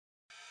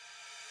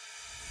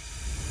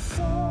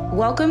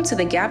Welcome to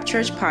the Gap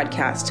Church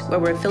podcast, where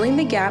we're filling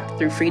the gap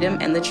through freedom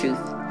and the truth.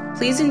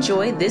 Please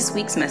enjoy this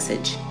week's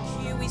message.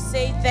 We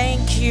say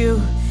thank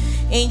you.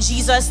 In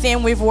Jesus'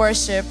 name we've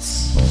worshipped.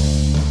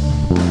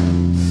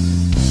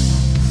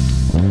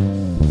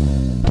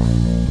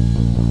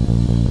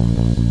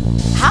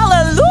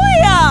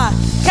 Hallelujah!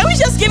 Can we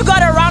just give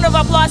God a round of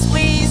applause,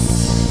 please?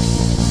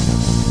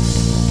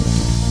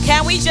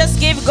 Can we just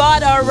give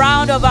God a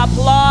round of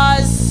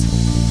applause?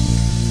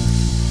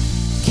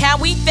 Can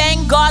we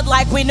thank God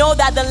like we know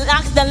that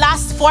the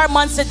last 4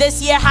 months of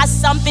this year has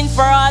something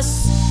for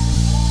us?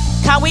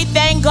 Can we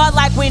thank God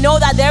like we know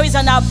that there is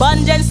an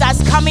abundance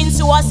that's coming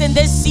to us in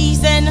this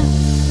season?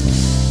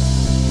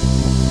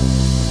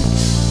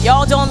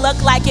 Y'all don't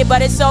look like it,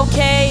 but it's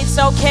okay. It's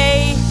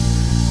okay.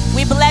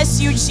 We bless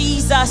you,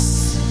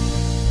 Jesus.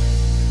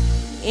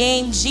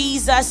 In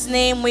Jesus'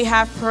 name we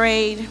have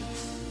prayed.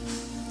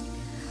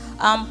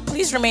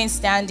 Please remain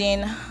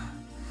standing.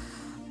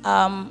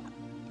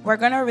 We're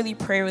going to really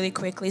pray really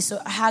quickly. So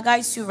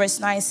Haggai 2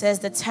 verse 9 says,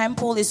 the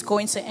temple is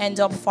going to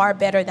end up far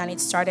better than it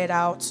started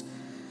out.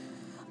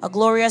 A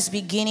glorious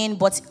beginning,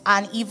 but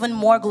an even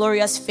more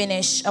glorious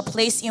finish. A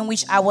place in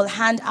which I will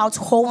hand out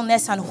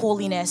wholeness and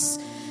holiness.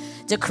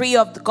 Decree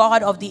of the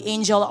God of the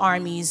angel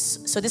armies.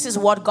 So this is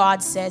what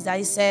God says. That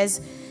He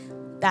says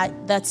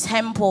that the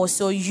temple,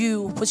 so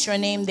you, put your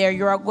name there,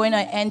 you are going to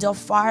end up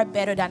far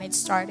better than it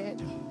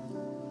started.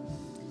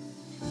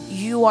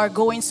 You are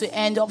going to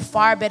end up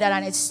far better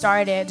than it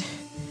started.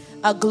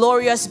 A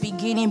glorious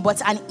beginning,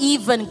 but an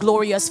even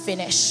glorious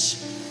finish.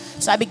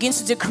 So I begin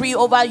to decree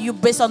over you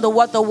based on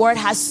what the word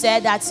has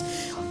said, that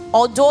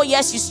although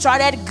yes, you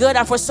started good,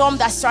 and for some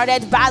that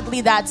started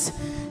badly, that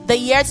the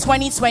year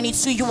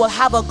 2022, you will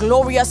have a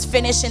glorious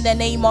finish in the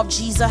name of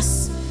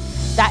Jesus.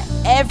 That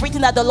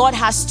everything that the Lord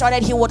has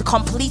started, He would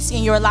complete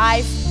in your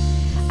life.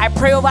 I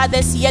pray over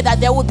this year that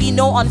there will be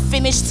no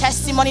unfinished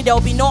testimony. There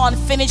will be no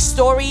unfinished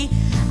story.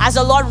 As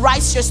the Lord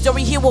writes your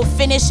story, He will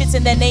finish it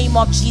in the name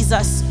of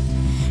Jesus.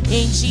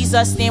 In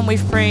Jesus' name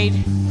we've prayed.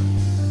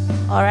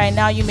 All right,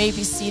 now you may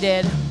be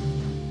seated.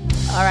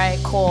 All right,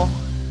 cool.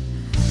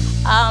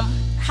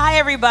 Hi,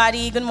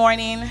 everybody. Good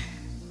morning.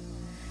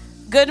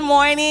 Good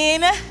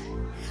morning. All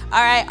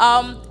right,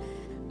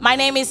 my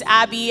name is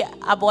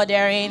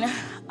Aboderin.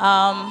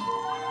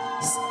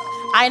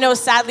 I know,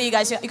 sadly, you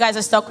guys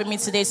are stuck with me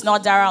today. It's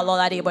not Dara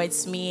Lolade, but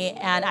it's me.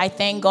 And I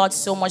thank God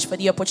so much for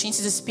the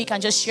opportunity to speak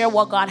and just share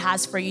what God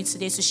has for you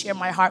today, to share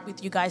my heart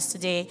with you guys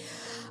today.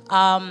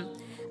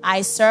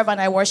 I serve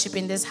and I worship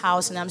in this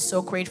house, and I'm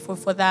so grateful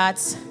for that.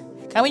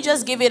 Can we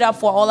just give it up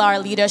for all our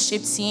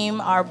leadership team,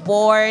 our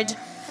board?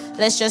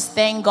 Let's just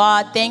thank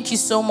God. Thank you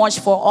so much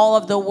for all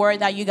of the word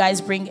that you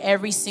guys bring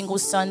every single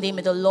Sunday.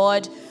 May the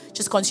Lord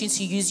just continue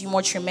to use you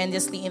more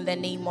tremendously in the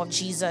name of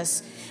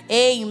Jesus.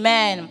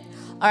 Amen.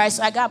 All right,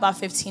 so I got about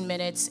 15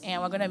 minutes, and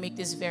we're going to make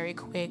this very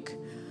quick.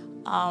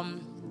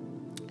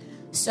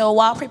 So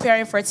while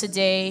preparing for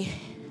today,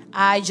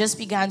 I just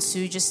began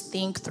to just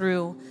think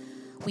through.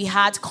 We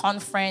had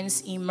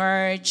conference,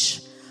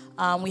 Emerge.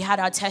 We had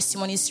our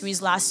testimony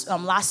series last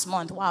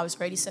month. Wow, it's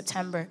already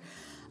September.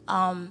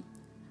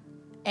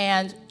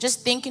 And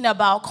just thinking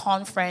about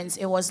conference,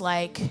 it was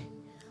like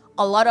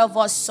a lot of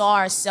us saw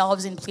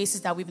ourselves in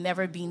places that we've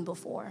never been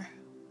before.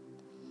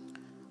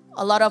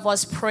 A lot of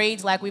us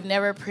prayed like we've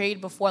never prayed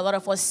before. A lot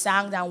of us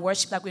sang and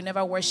worshiped like we've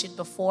never worshiped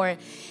before.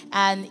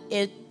 And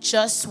it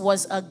just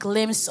was a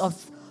glimpse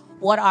of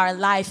what our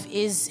life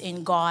is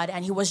in God.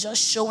 And He was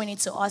just showing it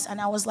to us. And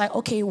I was like,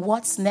 okay,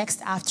 what's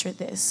next after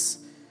this?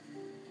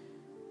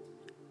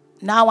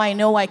 Now I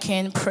know I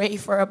can pray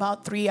for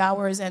about 3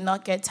 hours and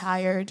not get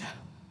tired.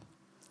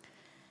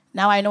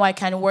 Now I know I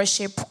can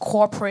worship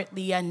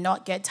corporately and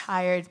not get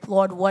tired.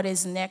 Lord, what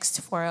is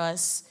next for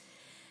us?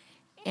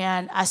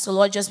 And as the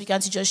Lord just began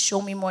to just show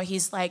me more,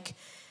 He's like,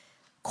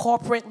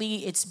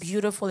 corporately, it's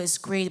beautiful, it's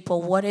great,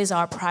 but what is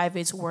our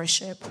private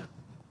worship?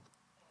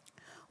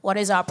 What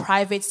is our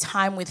private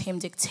time with Him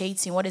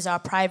dictating? What is our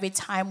private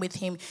time with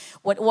Him?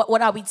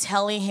 What are we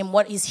telling Him?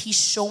 What is He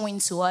showing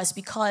to us?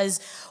 Because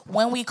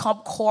when we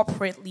come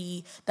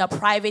corporately, the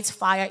private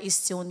fire is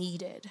still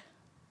needed.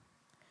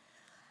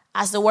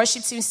 As the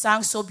worship team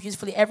sang so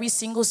beautifully, every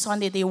single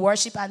Sunday they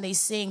worship and they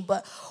sing.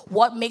 But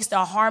what makes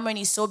the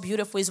harmony so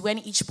beautiful is when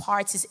each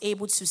part is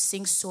able to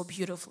sing so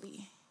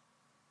beautifully.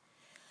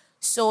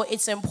 So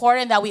it's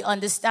important that we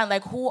understand,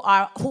 like, who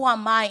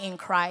am I in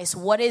Christ?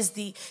 What is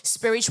the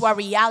spiritual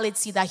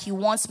reality that He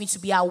wants me to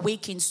be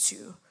awakened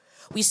to?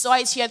 We saw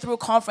it here through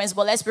conference,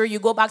 but let's be real, you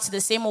go back to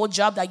the same old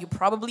job that you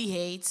probably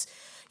hate.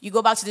 You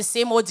go back to the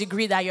same old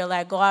degree that you're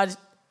like, God,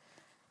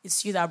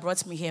 it's you that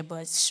brought me here,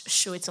 but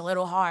sure, it's a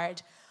little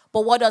hard.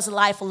 But what does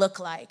life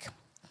look like?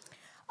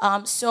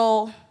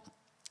 So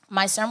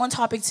my sermon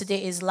topic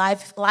today is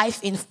live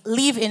in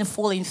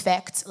full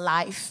effect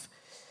life.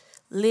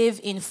 Live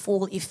in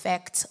full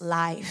effect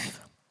life.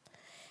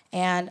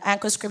 And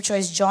anchor scripture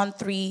is John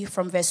 3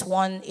 from verse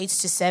 1, 8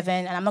 to 7.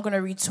 And I'm not going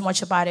to read too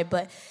much about it,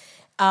 but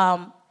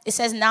it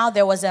says, now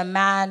there was a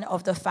man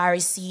of the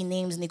Pharisee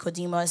named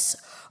Nicodemus,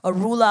 a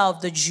ruler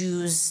of the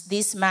Jews.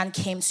 This man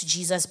came to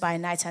Jesus by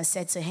night and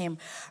said to him,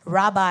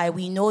 Rabbi,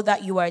 we know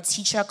that you are a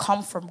teacher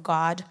come from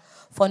God,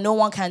 for no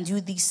one can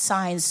do these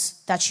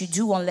signs that you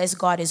do unless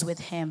God is with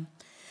him.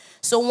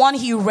 So one,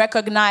 he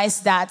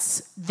recognized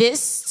that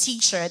this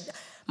teacher,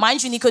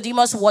 mind you,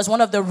 Nicodemus was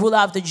one of the ruler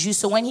of the Jews.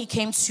 So when he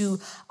came to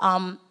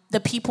the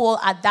people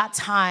at that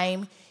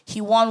time, he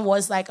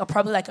was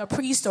probably like a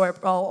priest or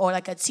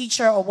like a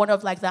teacher or one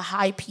of like the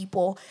high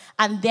people.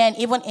 And then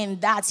even in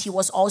that, he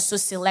was also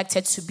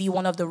selected to be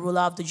one of the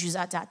ruler of the Jews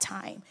at that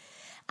time.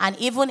 And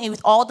even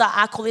with all the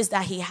accolades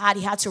that he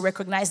had to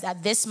recognize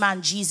that this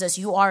man, Jesus,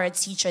 you are a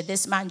teacher.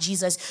 This man,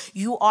 Jesus,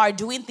 you are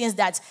doing things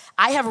that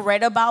I have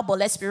read about, but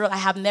let's be real, I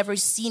have never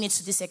seen it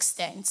to this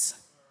extent.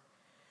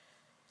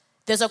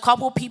 There's a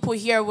couple people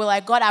here who are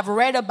like, God, I've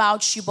read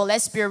about you, but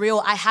let's be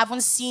real, I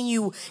haven't seen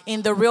you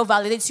in the real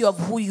validity of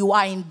who you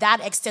are in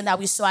that extent that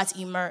we saw it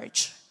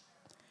emerge.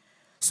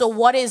 So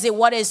what is it?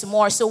 What is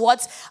more? So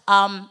what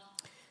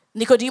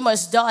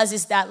Nicodemus does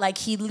is that like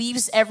he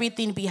leaves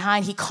everything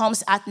behind. He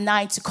comes at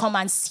night to come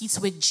and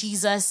sit with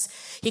Jesus.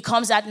 He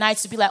comes at night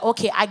to be like,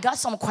 okay, I got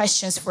some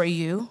questions for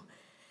you.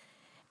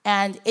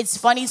 And it's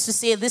funny to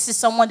say this is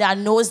someone that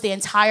knows the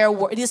entire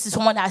world. This is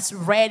someone that's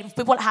read.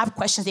 People have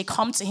questions, they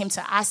come to him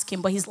to ask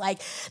him. But he's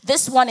like,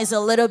 this one is a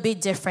little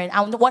bit different.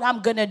 And what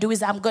I'm going to do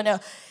is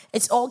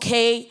it's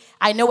okay.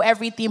 I know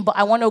everything, but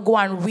I want to go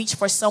and reach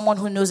for someone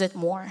who knows it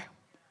more.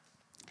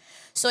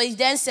 So he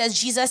then says,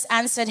 Jesus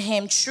answered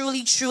him,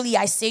 truly, truly,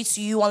 I say to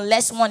you,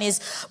 unless one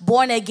is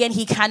born again,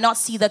 he cannot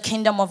see the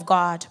kingdom of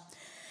God.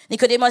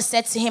 Nicodemus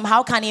said to him,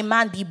 how can a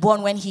man be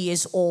born when he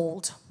is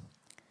old?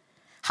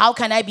 How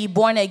can I be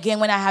born again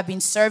when I have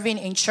been serving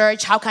in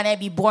church? How can I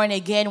be born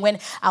again when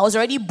I was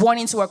already born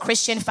into a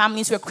Christian family,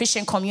 into a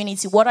Christian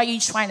community? What are you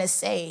trying to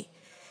say?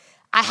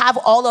 I have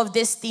all of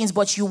these things,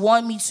 but you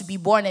want me to be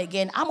born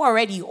again? I'm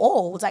already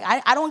old. Like,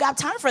 I don't got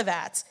time for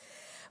that.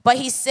 But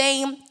he's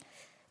saying,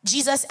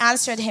 Jesus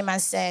answered him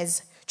and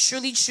says,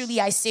 truly,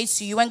 truly, I say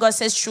to you. When God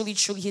says truly,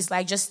 truly, he's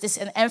like, just this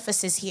an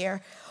emphasis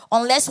here.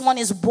 Unless one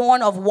is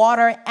born of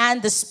water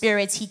and the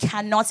Spirit, he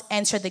cannot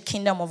enter the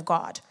kingdom of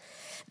God.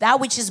 That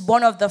which is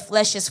born of the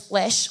flesh is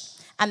flesh,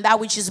 and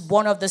that which is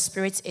born of the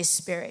Spirit is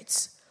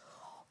spirit.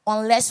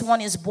 Unless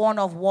one is born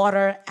of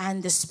water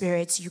and the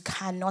Spirit, you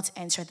cannot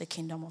enter the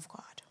kingdom of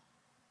God.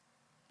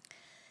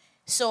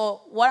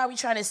 So what are we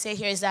trying to say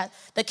here is that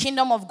the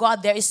kingdom of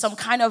God, there is some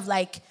kind of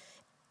like,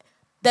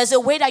 there's a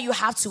way that you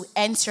have to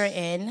enter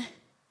in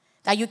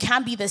that you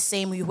can't be the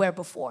same you were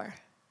before.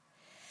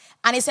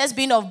 And it says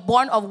being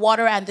born of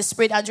water and the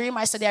Spirit. And during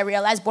my study, I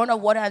realized born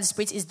of water and the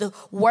Spirit is the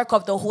work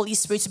of the Holy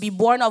Spirit. To be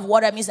born of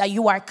water means that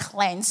you are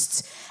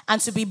cleansed. And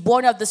to be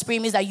born of the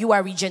Spirit means that you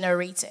are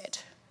regenerated.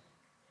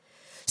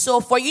 So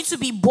for you to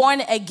be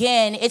born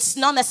again, it's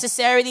not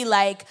necessarily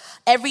like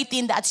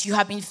everything that you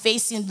have been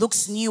facing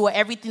looks new, or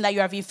everything that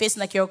you have been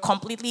facing, like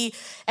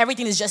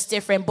everything is just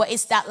different. But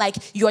it's that like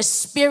your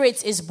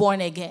spirit is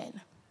born again.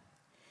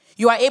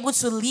 You are able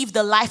to live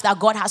the life that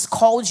God has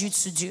called you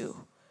to do.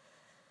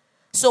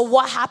 So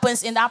what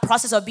happens in that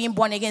process of being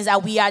born again is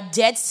that we are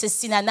dead to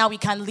sin, and now we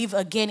can live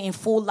again in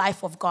full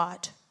life of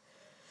God.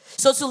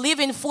 So to live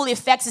in full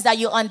effect is that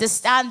you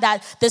understand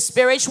that the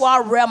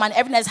spiritual realm and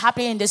everything that's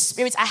happening in the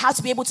spirit, I have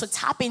to be able to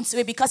tap into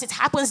it because it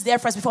happens there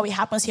first before it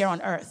happens here on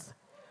earth.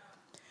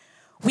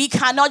 We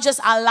cannot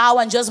just allow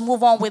and just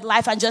move on with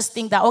life and just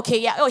think that, okay,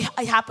 yeah,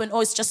 it happened.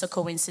 Oh, it's just a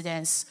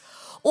coincidence.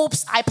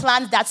 Oops, I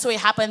planned that, so it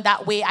happened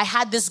that way. I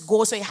had this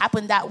goal, so it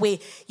happened that way.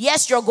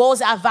 Yes, your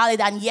goals are valid,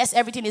 and yes,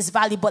 everything is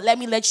valid, but let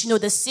me let you know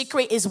the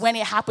secret is when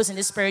it happens in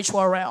the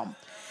spiritual realm.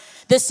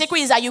 The secret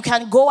is that you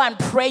can go and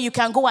pray, you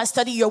can go and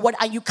study your word,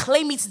 and you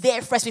claim it's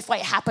there first before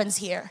it happens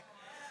here.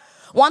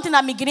 One thing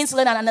I'm beginning to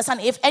learn and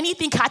understand, if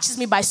anything catches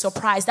me by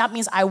surprise, that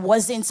means I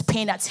wasn't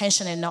paying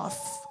attention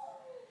enough.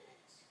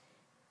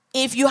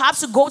 If you have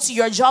to go to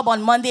your job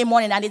on Monday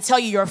morning and they tell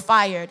you you're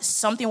fired,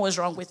 something was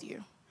wrong with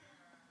you.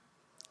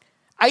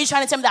 Are you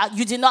trying to tell me that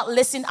you did not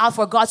listen out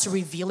for God to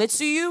reveal it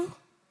to you?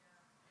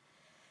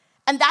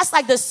 And that's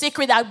like the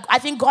secret that I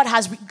think God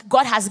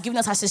has given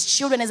us as his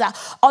children, is that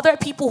other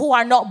people who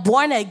are not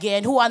born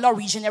again, who are not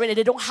regenerated,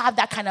 they don't have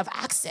that kind of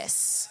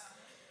access.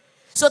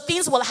 So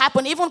things will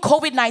happen. Even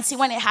COVID-19,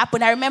 when it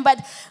happened, I remembered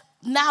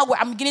now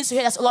I'm beginning to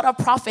hear that a lot of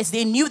prophets,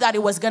 they knew that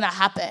it was going to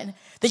happen.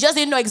 They just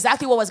didn't know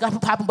exactly what was going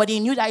to happen, but they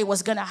knew that it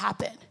was going to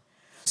happen.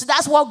 So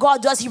that's what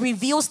God does. He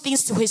reveals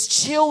things to his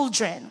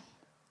children.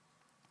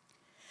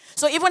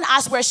 So even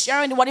as we're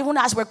sharing, even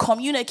as we're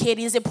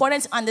communicating, it's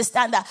important to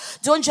understand that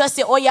don't just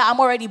say, oh yeah, I'm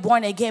already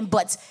born again,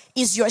 but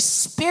is your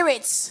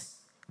spirit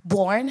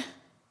born?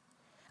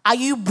 Are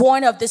you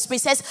born of the Spirit?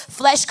 It says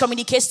flesh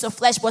communicates to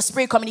flesh, but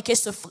spirit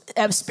communicates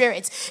to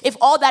spirit. If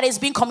all that is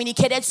being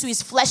communicated to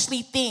is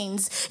fleshly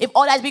things, if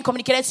all that is being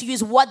communicated to you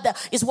is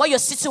what your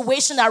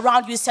situation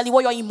around you is telling you,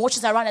 what your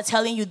emotions around are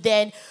telling you,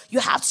 then you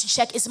have to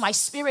check, is my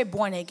spirit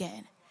born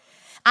again?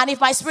 And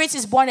if my spirit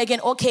is born again,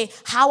 okay,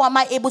 how am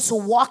I able to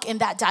walk in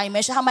that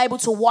dimension? How am I able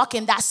to walk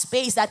in that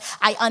space that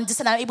I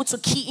understand? I'm able to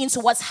key into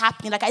what's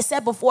happening. Like I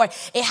said before,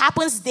 it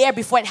happens there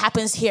before it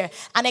happens here.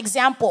 An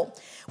example,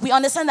 we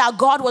understand that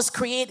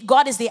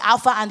God is the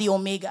Alpha and the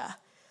Omega,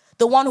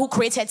 the one who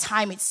created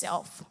time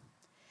itself,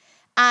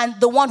 and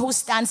the one who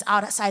stands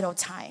outside of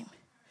time.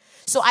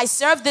 So I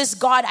serve this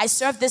God, I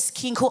serve this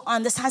King who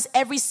understands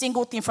every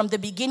single thing from the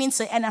beginning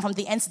to end and from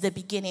the end to the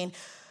beginning.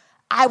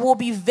 It will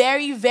be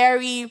very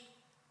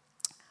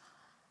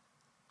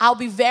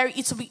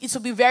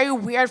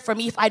weird for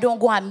me if I don't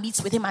go and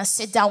meet with him and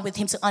sit down with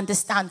him to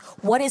understand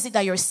what is it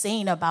that you're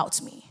saying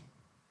about me?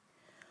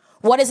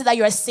 What is it that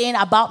you're saying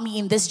about me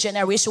in this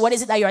generation? What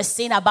is it that you're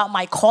saying about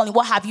my calling?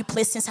 What have you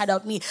placed inside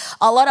of me?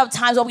 A lot of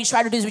times what we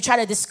try to do is we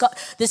try to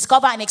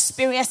discover and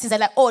experience things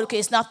like, oh, okay,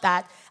 it's not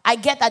that. I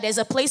get that there's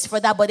a place for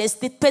that, but there's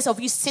the place of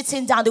you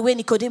sitting down the way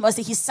Nicodemus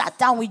did. He sat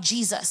down with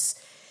Jesus.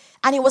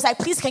 And he was like,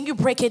 please, can you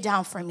break it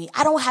down for me?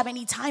 I don't have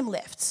any time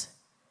left.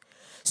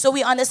 So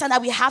we understand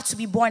that we have to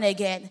be born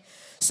again.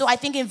 So I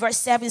think in verse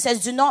 7 it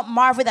says, do not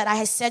marvel that I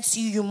have said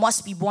to you, you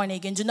must be born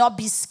again. Do not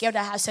be scared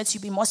that I have said to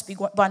you, you must be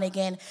born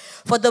again.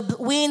 For the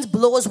wind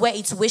blows where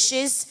it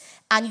wishes,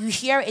 and you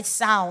hear its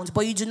sound,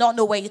 but you do not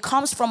know where it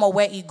comes from or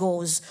where it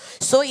goes.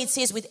 So it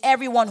is with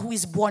everyone who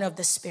is born of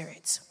the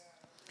Spirit.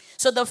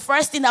 So the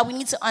first thing that we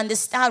need to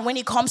understand when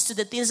it comes to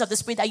the things of the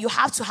Spirit, that you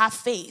have to have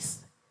faith.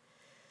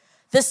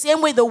 The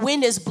same way the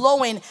wind is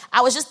blowing,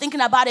 I was just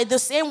thinking about it, the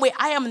same way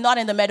I am not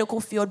in the medical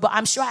field, but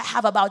I'm sure I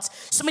have about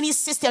so many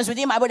systems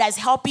within my body that is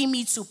helping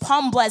me to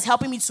pump blood, is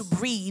helping me to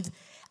breathe.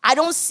 I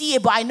don't see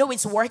it, but I know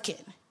it's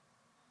working.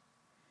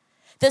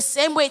 The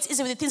same way it is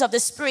with the things of the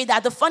Spirit,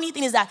 that the funny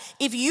thing is that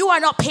if you are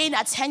not paying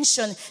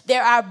attention,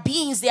 there are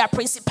beings, there are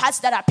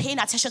principalities that are paying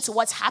attention to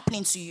what's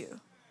happening to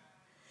you.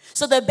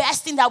 So the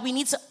best thing that we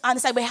need to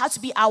understand, we have to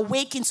be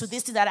awakened to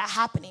these things that are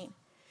happening.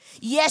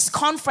 Yes,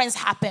 conference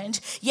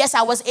happened. Yes,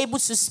 I was able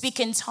to speak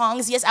in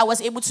tongues. Yes, I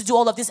was able to do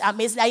all of this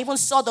amazing. I even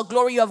saw the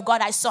glory of God.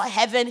 I saw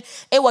heaven.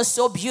 It was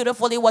so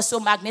beautiful. It was so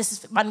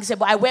magnificent.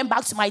 But I went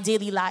back to my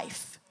daily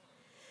life.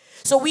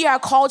 So we are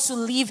called to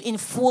live in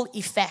full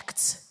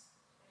effect.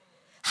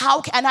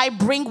 How can I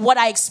bring what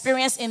I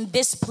experience in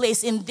this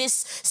place, in this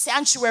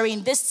sanctuary,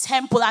 in this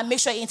temple, and make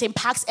sure it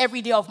impacts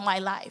every day of my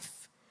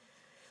life?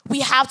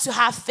 We have to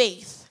have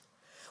faith.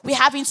 We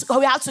have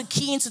to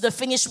key into the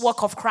finished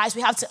work of Christ.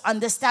 We have to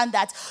understand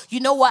that, you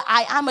know what,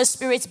 I am a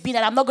spirit being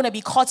and I'm not going to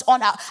be caught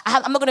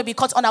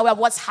unaware of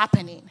what's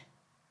happening.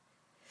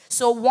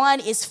 So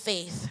one is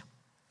faith.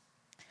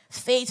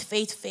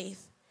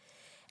 Faith.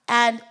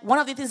 And one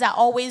of the things that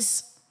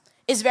always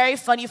is very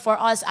funny for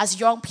us as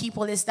young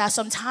people is that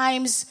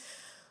sometimes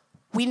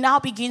we now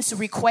begin to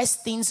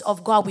request things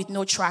of God with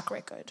no track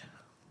record.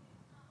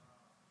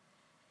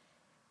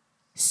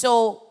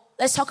 So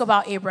let's talk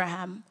about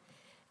Abraham.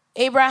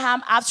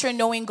 Abraham, after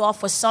knowing God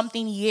for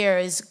something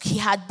years, he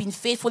had been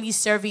faithfully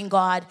serving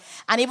God.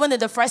 And even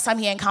the first time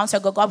he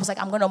encountered God, God was like,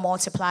 I'm going to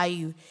multiply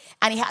you.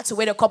 And he had to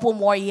wait a couple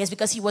more years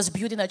because he was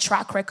building a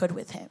track record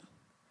with him.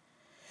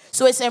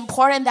 So it's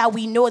important that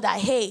we know that,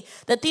 hey,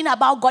 the thing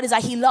about God is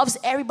that he loves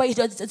everybody,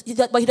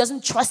 but he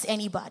doesn't trust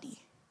anybody.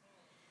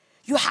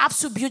 You have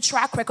to build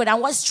track record.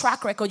 And what's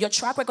track record? Your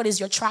track record is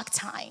your track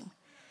time.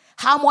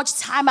 How much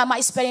time am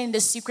I spending in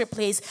the secret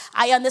place?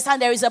 I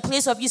understand there is a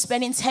place of you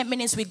spending 10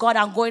 minutes with God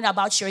and going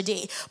about your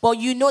day. But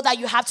you know that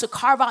you have to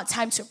carve out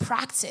time to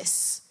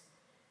practice.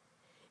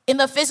 In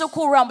the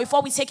physical realm,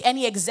 before we take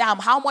any exam,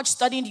 how much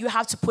studying do you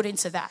have to put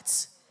into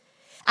that?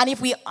 And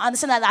if we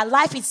understand that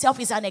life itself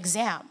is an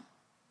exam,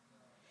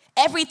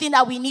 everything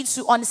that we need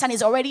to understand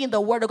is already in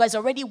the Word of God, is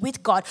already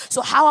with God.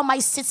 So how am I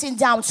sitting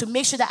down to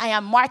make sure that I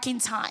am marking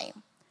time?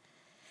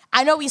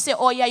 I know we say,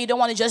 oh yeah, you don't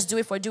want to just do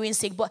it for doing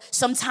sake, but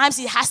sometimes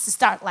it has to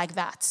start like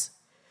that.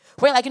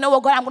 We're like, you know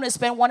what, God, I'm going to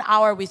spend 1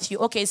 hour with you.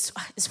 Okay, it's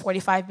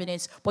 45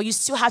 minutes, but you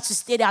still have to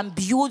stay there and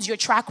build your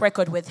track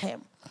record with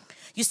him.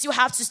 You still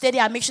have to stay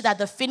there and make sure that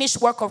the finished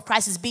work of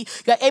Christ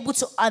you're able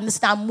to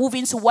understand, move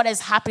into what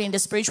is happening in the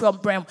spiritual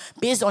realm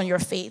based on your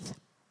faith.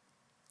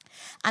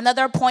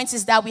 Another point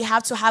is that we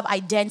have to have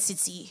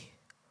identity.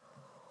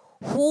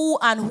 Who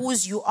and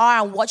whose you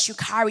are and what you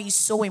carry is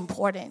so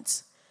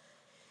important.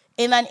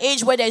 In an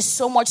age where there's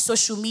so much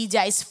social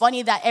media, it's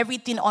funny that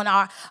everything on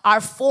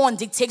our phone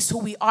dictates who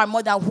we are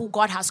more than who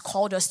God has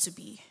called us to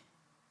be.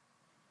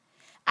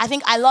 I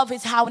think I love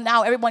it how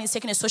now everyone is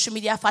taking a social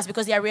media fast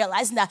because they are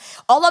realizing that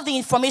all of the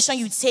information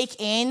you take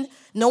in,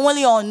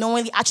 knowingly or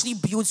unknowingly, actually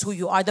builds who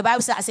you are. The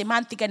Bible says, as a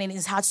man thinketh in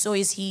his heart, so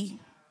is he.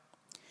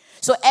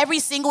 So every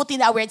single thing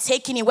that we're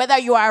taking in, whether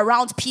you are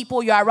around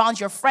people, you're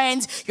around your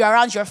friends, you're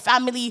around your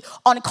family,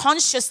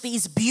 unconsciously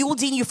is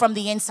building you from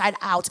the inside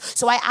out.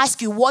 So I ask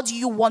you, what do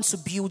you want to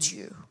build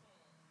you?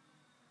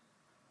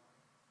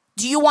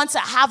 Do you want to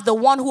have the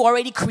one who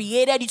already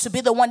created you to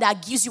be the one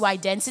that gives you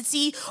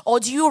identity?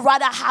 Or do you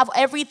rather have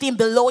everything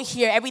below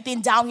here,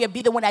 everything down here,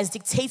 be the one that is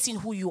dictating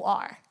who you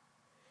are?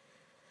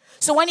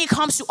 So when it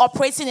comes to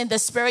operating in the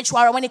spiritual,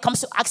 or when it comes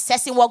to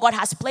accessing what God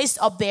has placed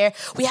up there,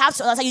 we have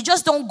to understand you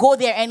just don't go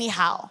there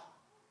anyhow.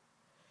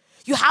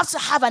 You have to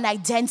have an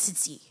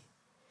identity.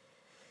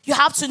 You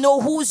have to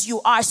know whose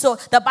you are. So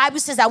the Bible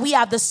says that we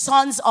are the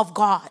sons of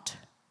God.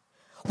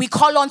 We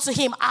call on to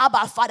him,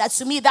 Abba, Father.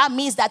 To me, that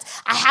means that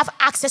I have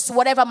access to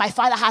whatever my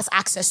Father has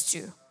access to.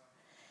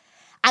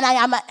 And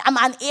I'm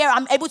an heir.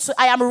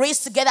 I am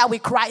raised together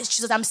with Christ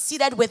Jesus. I'm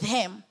seated with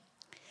him.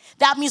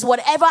 That means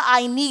whatever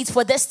I need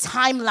for this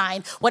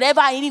timeline,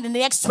 whatever I need in the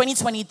next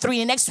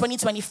 2023, in the next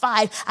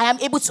 2025, I am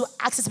able to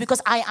access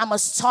because I am a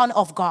son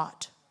of God.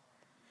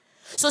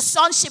 So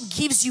sonship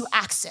gives you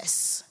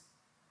access.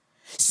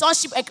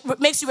 Sonship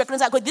makes you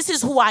recognize that this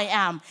is who I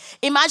am.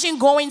 Imagine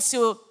going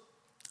to,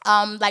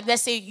 like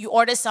let's say you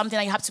order something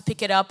and you have to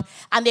pick it up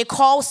and they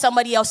call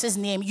somebody else's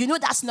name. You know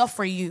that's not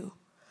for you.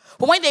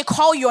 But when they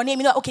call your name,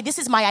 you know, okay, this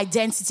is my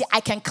identity. I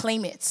can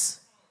claim it.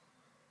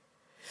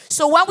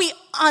 So when we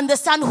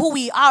understand who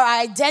we are,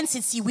 our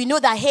identity, we know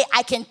that, hey,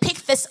 I can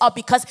pick this up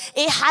because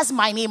it has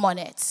my name on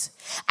it.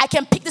 I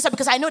can pick this up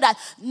because I know that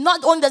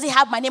not only does it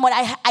have my name on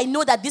it, I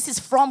know that this is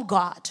from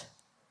God.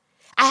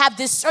 I have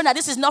discerned that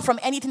this is not from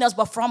anything else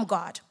but from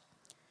God.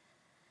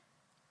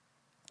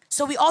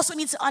 So we also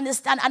need to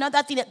understand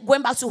another thing, that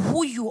going back to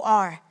who you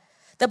are.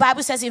 The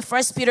Bible says in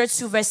 1 Peter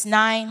 2 verse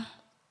 9,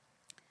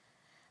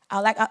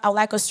 I'd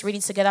like us to read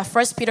it together.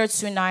 1 Peter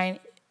 2:9,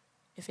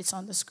 if it's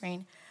on the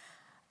screen.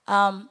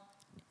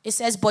 It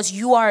says, but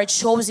you are a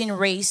chosen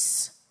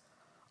race,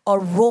 a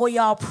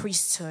royal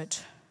priesthood,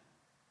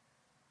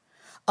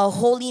 a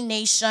holy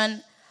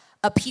nation,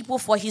 a people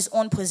for his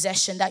own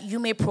possession, that you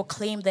may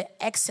proclaim the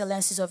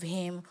excellencies of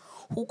him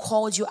who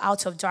called you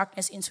out of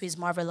darkness into his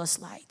marvelous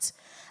light.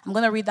 I'm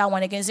going to read that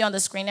one again. Is it on the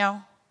screen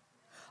now?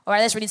 All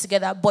right, let's read it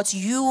together. But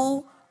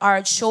you are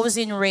a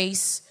chosen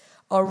race,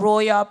 a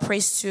royal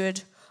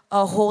priesthood,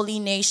 a holy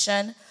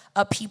nation,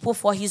 a people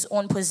for his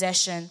own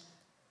possession.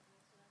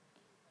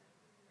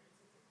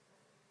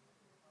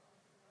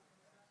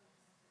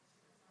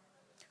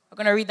 We're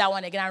going to read that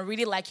one again. I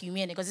really like you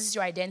mean it because this is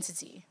your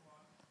identity.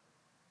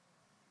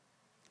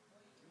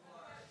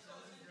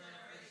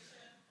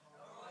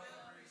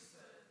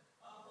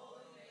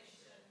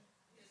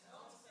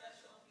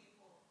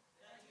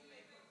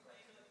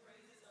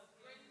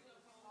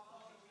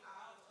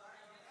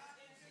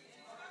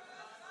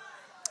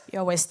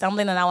 Yo, we're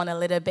stumbling on that one a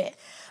little bit.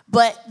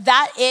 But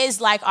that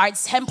is like our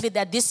template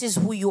that this is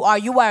who you are.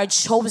 You are a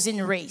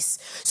chosen race.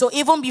 So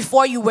even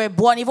before you were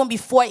born, even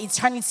before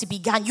eternity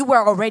began, you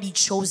were already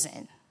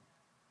chosen.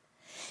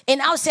 It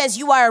now says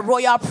you are a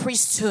royal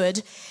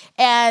priesthood.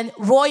 And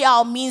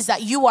royal means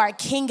that you are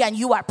king and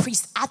you are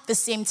priest at the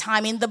same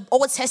time. In the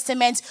Old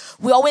Testament,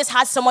 we always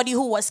had somebody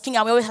who was king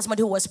and we always had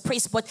somebody who was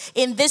priest. But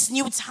in this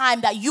new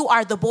time, that you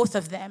are the both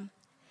of them.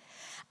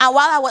 And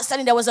while I was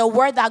studying, there was a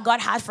word that God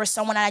had for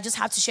someone, and I just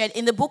have to share it.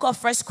 In the book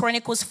of 1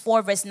 Chronicles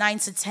 4, verse 9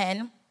 to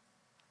 10,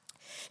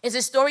 it's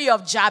a story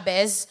of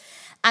Jabez.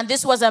 And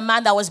this was a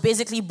man that was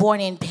basically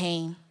born in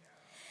pain.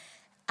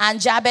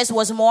 And Jabez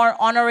was more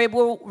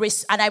honorable,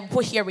 and I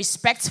put here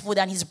respectful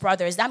than his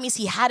brothers. That means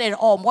he had it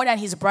all, more than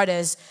his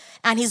brothers.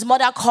 And his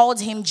mother called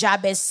him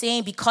Jabez,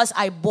 saying, because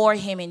I bore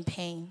him in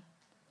pain.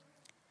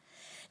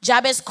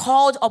 Jabez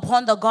called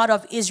upon the God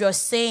of Israel,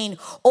 saying,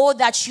 oh,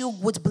 that you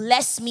would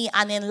bless me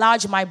and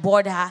enlarge my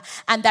border,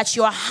 and that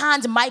your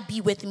hand might be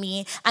with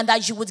me, and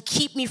that you would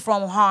keep me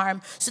from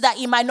harm, so that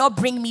it might not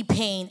bring me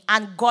pain.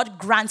 And God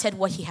granted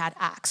what he had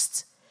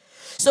asked.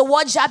 So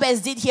what Jabez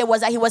did here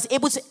was that he was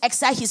able to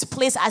exercise his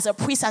place as a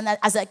priest and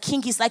as a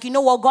king. He's like, you know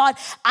what, God,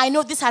 I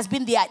know this has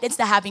been the identity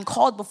that I have been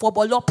called before,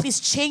 but Lord, please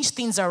change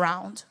things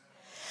around.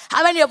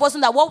 How many of us know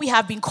that what we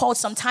have been called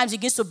sometimes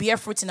begins to bear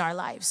fruit in our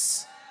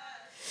lives?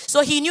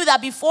 So he knew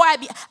that before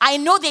I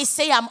know they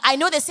say I'm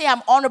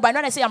honorable, I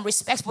know they say I'm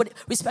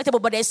respectable,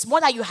 but there's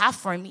more that you have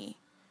for me.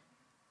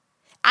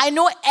 I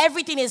know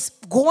everything is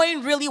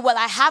going really well.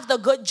 I have the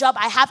good job.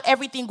 I have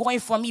everything going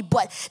for me,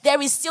 but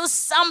there is still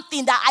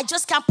something that I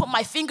just can't put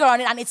my finger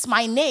on it, and it's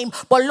my name.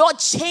 But Lord,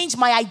 change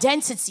my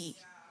identity.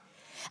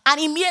 And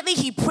immediately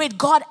he prayed,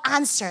 God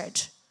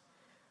answered.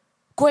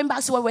 Going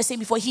back to what we were saying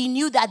before, he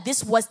knew that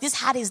this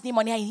had his name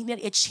on it and he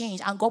needed a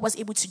change, and God was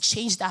able to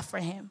change that for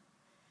him.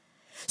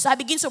 So I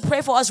begin to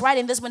pray for us right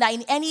in this moment that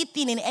in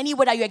anything, in any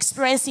way that you're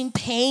experiencing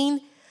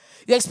pain,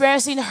 you're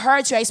experiencing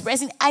hurt, you're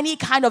experiencing any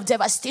kind of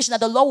devastation,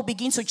 that the Lord will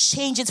begin to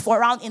change it for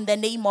around in the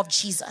name of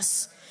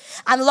Jesus.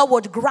 And the Lord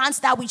would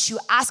grant that which you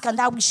ask and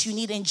that which you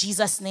need in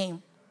Jesus'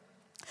 name.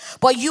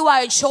 But you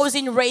are a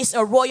chosen race,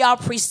 a royal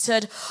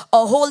priesthood,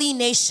 a holy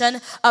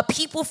nation, a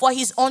people for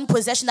his own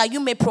possession, that you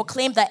may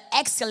proclaim the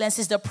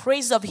excellencies, the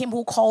praise of him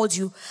who called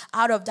you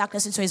out of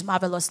darkness into his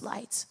marvelous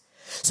light.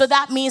 So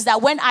that means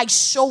that when I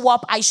show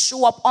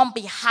up on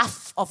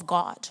behalf of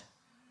God.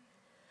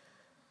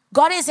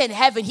 God is in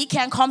heaven. He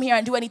can't come here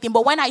and do anything.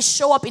 But when I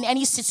show up in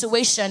any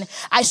situation,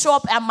 I show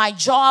up at my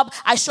job,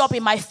 I show up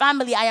in my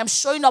family, I am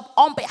showing up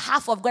on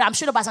behalf of God. I'm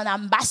showing up as an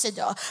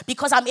ambassador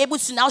because I'm able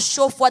to now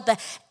show forth the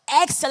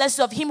excellence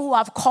of him who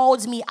have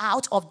called me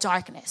out of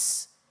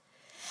darkness.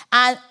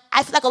 And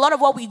I feel like a lot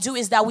of what we do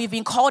is that we've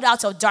been called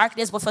out of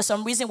darkness, but for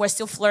some reason we're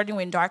still flirting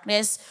with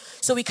darkness.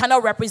 So we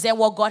cannot represent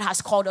what God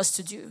has called us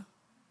to do.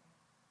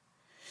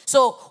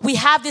 So we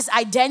have this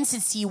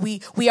identity.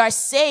 We are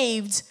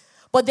saved,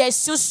 but there's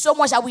still so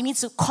much that we need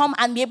to come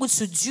and be able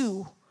to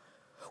do.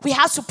 We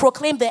have to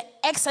proclaim the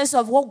excellence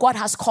of what God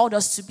has called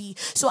us to be.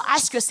 So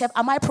ask yourself,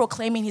 am I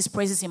proclaiming his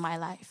praises in my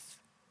life?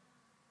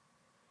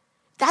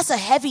 That's a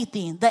heavy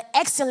thing. The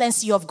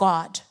excellency of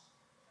God.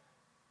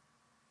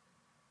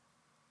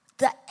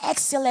 The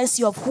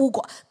excellency of who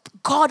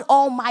God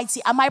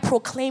Almighty. Am I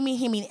proclaiming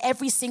him in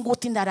every single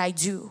thing that I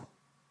do?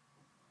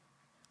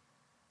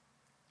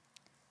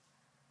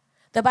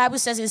 The Bible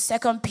says in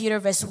 2 Peter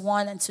verse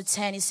 1 and to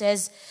 10, it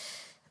says,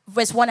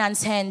 verse 1 and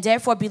 10,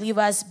 therefore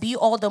believers, be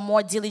all the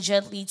more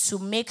diligently to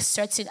make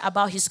certain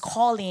about his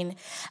calling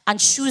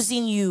and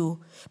choosing you.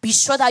 Be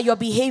sure that your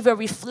behavior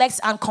reflects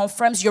and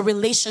confirms your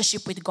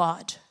relationship with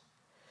God.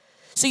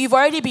 So you've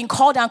already been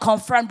called and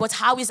confirmed, but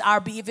how is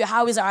our behavior,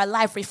 how is our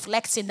life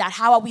reflecting that?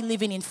 How are we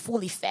living in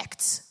full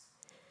effect?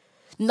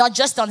 Not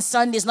just on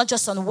Sundays, not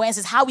just on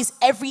Wednesdays. How is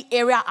every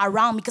area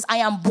around me? Because I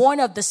am born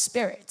of the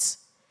Spirit.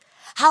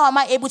 How am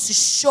I able to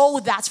show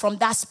that from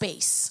that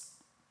space?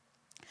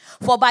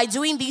 For by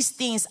doing these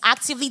things,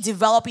 actively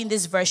developing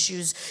these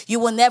virtues, you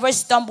will never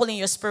stumble in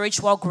your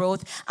spiritual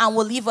growth and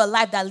will live a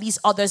life that leads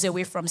others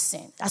away from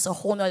sin. That's a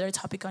whole other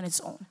topic on its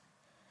own.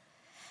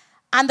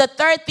 And the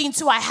third thing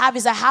too I have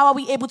is that how are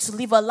we able to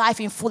live a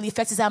life in full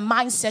effect is a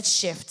mindset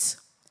shift.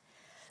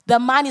 The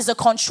mind is the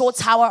control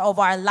tower of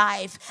our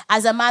life.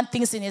 As a man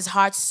thinks in his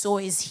heart, so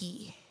is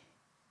he.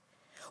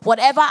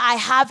 Whatever I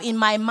have in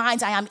my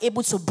mind, I am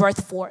able to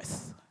birth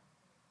forth.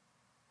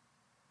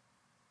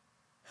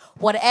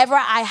 Whatever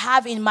I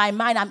have in my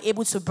mind, I'm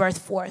able to birth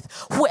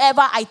forth.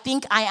 Whoever I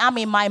think I am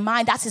in my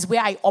mind, that is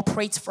where I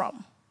operate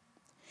from.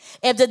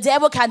 If the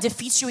devil can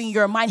defeat you in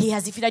your mind, he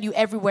has defeated you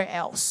everywhere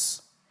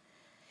else.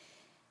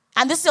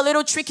 And this is a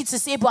little tricky to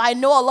say, but I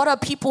know a lot of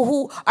people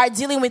who are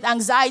dealing with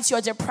anxiety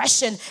or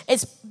depression.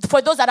 It's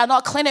for those that are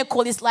not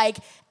clinical, it's like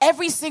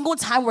every single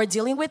time we're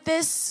dealing with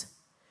this,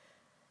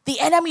 the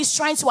enemy is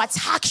trying to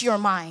attack your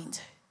mind.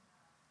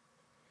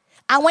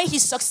 And when he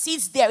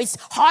succeeds there, it's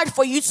hard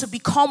for you to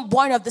become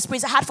born of the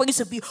Spirit. It's hard for you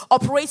to be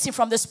operating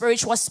from the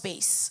spiritual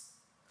space.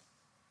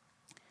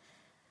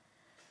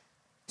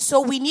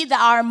 So we need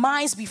that our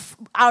minds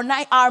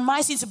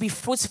need to be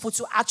fruitful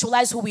to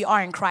actualize who we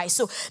are in Christ.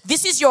 So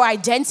this is your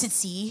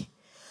identity.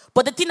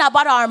 But the thing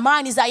about our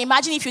mind is that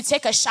imagine if you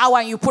take a shower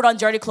and you put on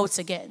dirty clothes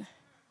again.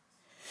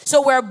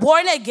 So we're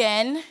born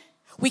again.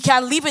 We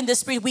can live in the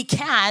Spirit. We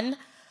can.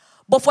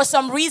 But for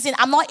some reason,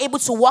 I'm not able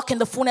to walk in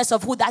the fullness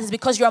of who that is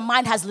because your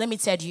mind has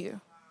limited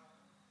you.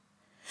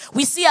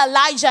 We see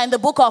Elijah in the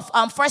book of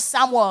 1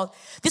 Samuel.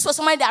 This was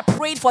somebody that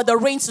prayed for the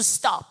rain to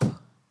stop.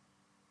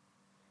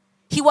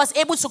 He was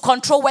able to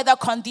control weather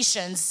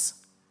conditions.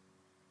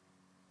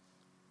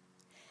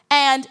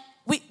 And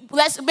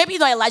maybe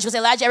not Elijah, because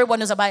Elijah, everyone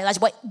knows about Elijah,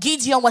 but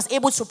Gideon was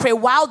able to pray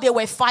while they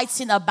were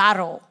fighting a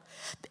battle.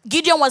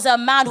 Gideon was a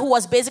man who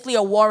was basically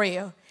a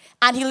warrior.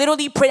 And he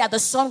literally prayed that the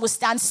sun would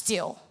stand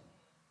still.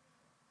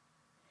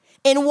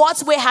 In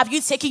what way have you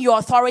taken your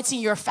authority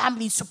in your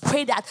family to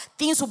pray that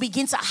things will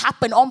begin to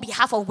happen on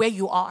behalf of where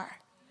you are?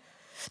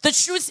 The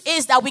truth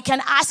is that we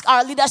can ask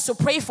our leaders to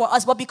pray for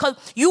us, but because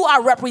you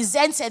are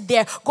represented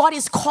there, God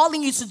is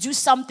calling you to do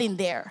something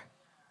there.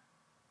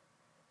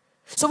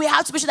 So we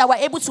have to be sure that we're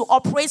able to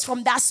operate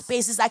from that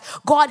space. It's like,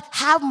 God,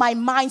 have my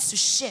mind to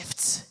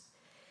shift.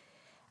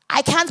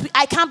 I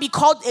can't be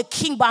called a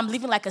king, but I'm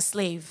living like a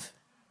slave.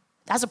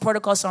 That's a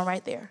protocol song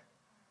right there.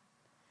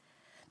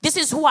 This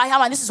is who I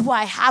am and this is who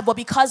I have, but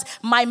because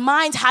my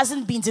mind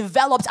hasn't been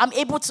developed, I'm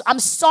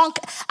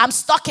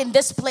stuck in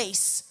this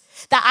place.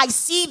 That I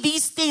see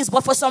these things,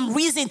 but for some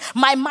reason,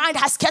 my mind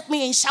has kept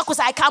me in shackles.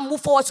 I can't move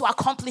forward to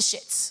accomplish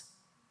it.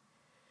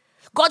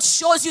 God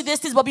shows you these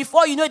things, but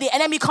before you know, the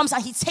enemy comes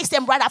and he takes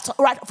them right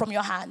from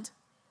your hand.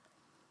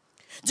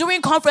 During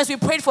conference, we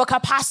prayed for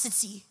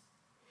capacity.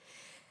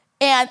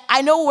 And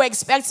I know we're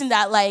expecting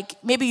that, like,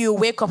 maybe you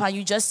wake up and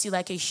you just see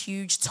like a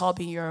huge tub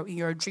in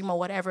your dream or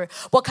whatever.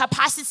 But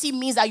capacity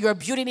means that you're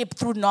building it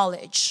through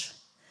knowledge.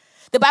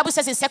 The Bible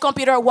says in 2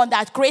 Peter 1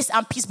 that grace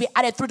and peace be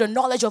added through the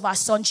knowledge of our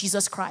Son,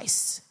 Jesus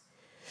Christ.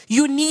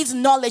 You need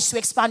knowledge to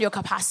expand your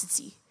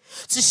capacity.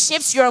 To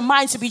shift your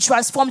mind, to be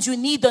transformed, you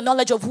need the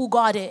knowledge of who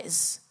God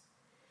is.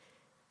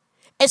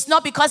 It's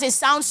not because it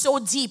sounds so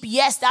deep.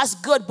 Yes, that's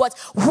good. But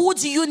who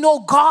do you know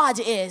God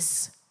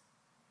is?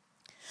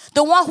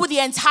 The one who the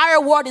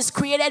entire world is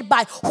created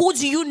by. Who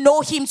do you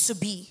know him to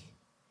be?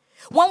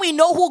 When we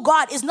know who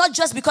God is, not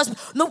just because,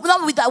 not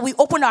that we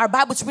open our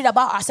Bible to read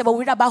about ourselves, but we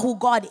read about who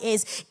God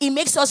is, it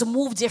makes us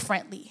move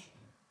differently.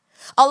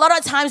 A lot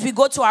of times we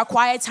go to our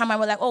quiet time and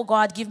we're like, oh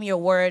God, give me a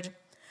word.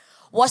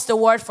 What's the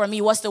word for me?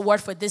 What's the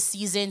word for this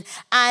season?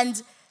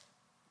 And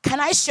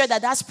can I share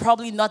that that's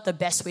probably not the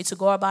best way to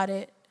go about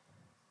it?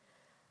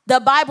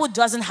 The Bible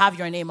doesn't have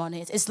your name on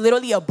it. It's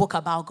literally a book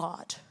about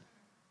God.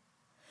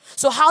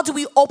 So how do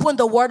we open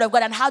the word of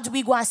God and how do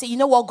we go and say, you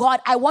know what, God,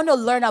 I want to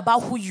learn about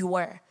who you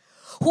were.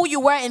 Who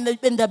you were in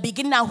the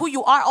beginning and who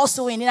you are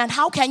also in it. And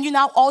how can you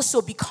now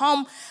also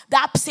become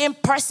that same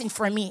person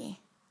for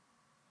me?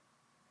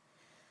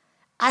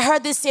 I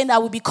heard this saying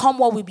that we become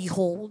what we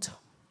behold.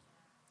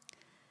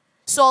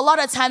 So a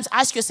lot of times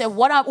ask yourself,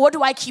 what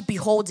do I keep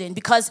beholding?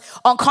 Because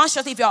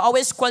unconsciously, if you're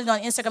always scrolling on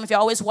Instagram, if you're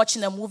always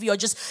watching a movie or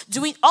just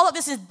doing all of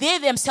this, they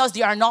themselves,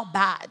 they are not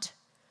bad.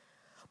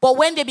 But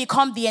when they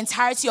become the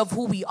entirety of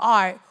who we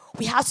are,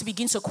 we have to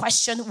begin to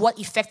question what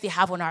effect they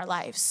have on our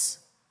lives.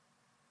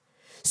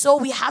 So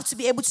we have to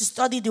be able to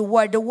study the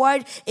word. The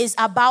word is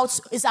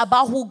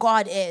about who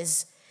God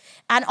is.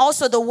 And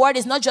also the word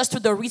is not just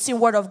through the written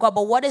word of God,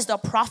 but what is the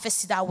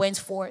prophecy that went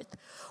forth?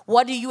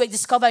 What do you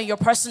discover in your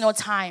personal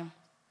time?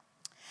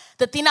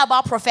 The thing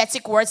about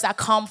prophetic words that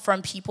come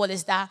from people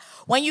is that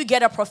when you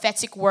get a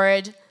prophetic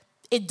word,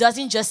 it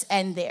doesn't just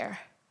end there.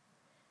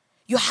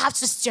 You have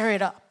to stir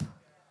it up.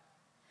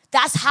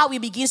 That's how it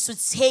begins to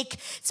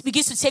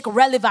take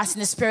relevance in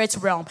the spirit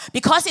realm.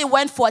 Because it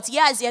went forth,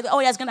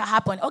 it's going to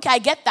happen. Okay, I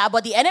get that,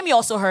 but the enemy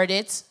also heard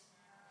it.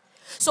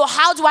 So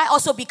how do I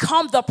also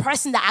become the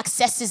person that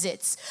accesses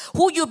it?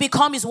 Who you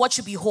become is what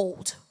you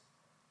behold.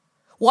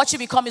 What you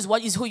become is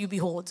who you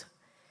behold.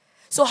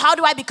 So how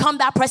do I become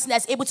that person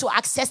that's able to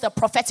access the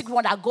prophetic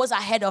one that goes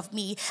ahead of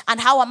me? And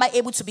how am I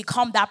able to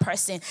become that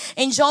person?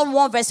 In John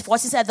 1 verse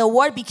 14 said, the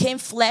word became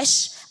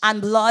flesh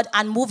and blood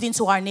and moved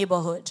into our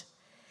neighborhood.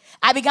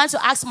 I began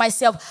to ask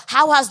myself,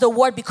 how has the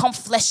word become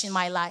flesh in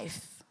my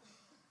life?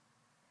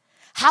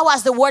 How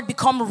has the word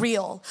become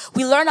real?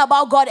 We learn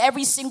about God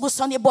every single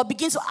Sunday, but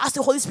begin to ask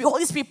the Holy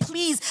Spirit,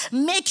 please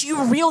make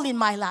you real in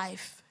my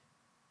life.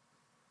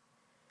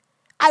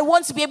 I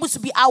want to be able to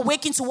be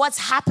awakened to what's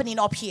happening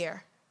up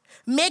here.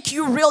 Make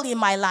you real in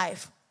my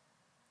life.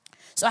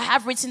 So I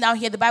have written down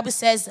here, the Bible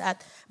says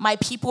that my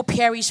people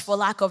perish for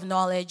lack of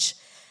knowledge.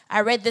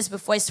 I read this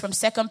before. It's from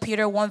 2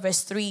 Peter 1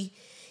 verse 3.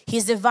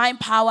 His divine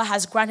power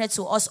has granted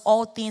to us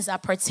all things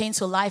that pertain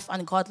to life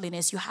and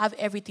godliness. You have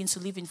everything to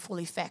live in full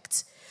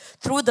effect.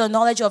 Through the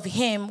knowledge of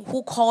him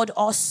who called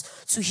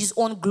us to his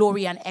own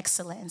glory and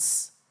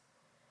excellence.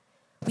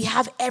 We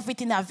have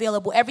everything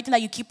available. Everything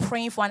that you keep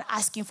praying for and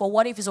asking for.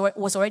 What if it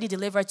was already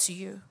delivered to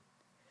you?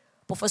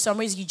 But for some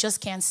reason, you just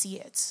can't see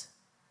it.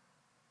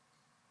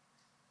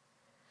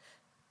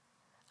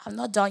 I'm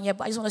not done yet,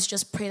 but I just want us to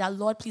just pray that,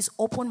 Lord, please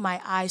open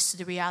my eyes to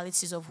the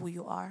realities of who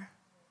you are.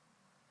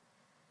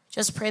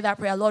 Just pray that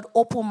prayer. Lord,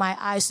 open my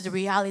eyes to the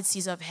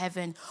realities of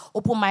heaven.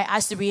 Open my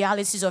eyes to the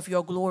realities of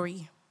your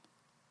glory.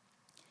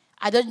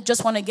 I don't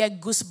just want to get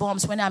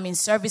goosebumps when I'm in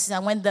services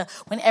and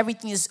when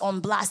everything is on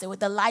blast, when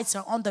the lights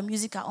are on, the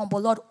music are on.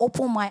 But Lord,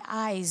 open my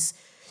eyes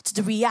to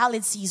the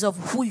realities of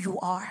who you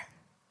are.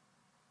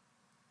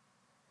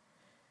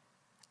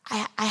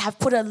 I have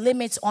put a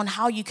limit on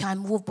how you can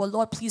move, but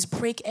Lord, please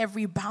break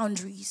every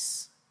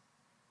boundaries.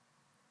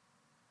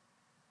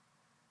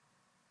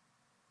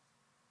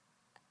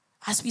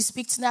 As we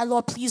speak tonight,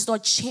 Lord, please,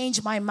 Lord,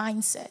 change my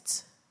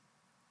mindset.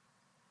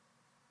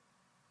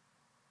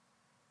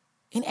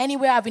 In any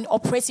way I've been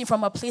operating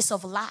from a place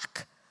of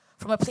lack,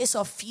 from a place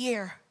of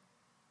fear,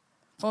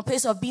 from a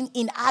place of being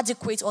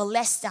inadequate or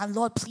less than,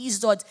 Lord,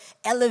 please, Lord,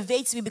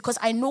 elevate me because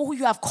I know who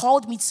you have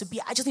called me to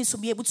be. I just need to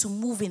be able to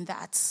move in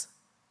that.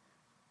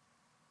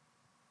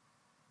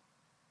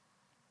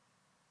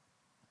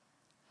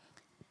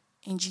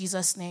 In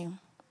Jesus' name.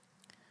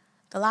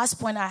 The last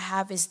point I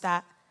have is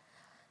that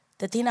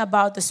the thing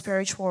about the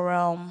spiritual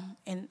realm,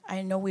 and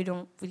I know we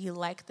don't really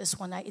like this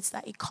one, it's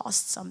that it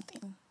costs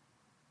something.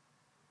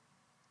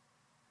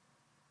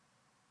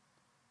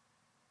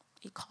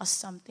 It costs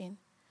something.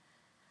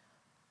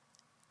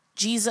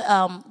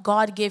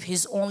 God gave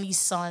his only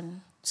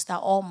son so that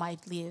all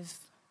might live.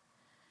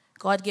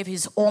 God gave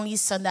his only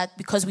son that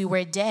because we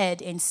were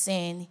dead in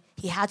sin,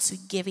 he had to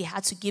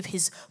give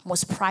his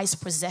most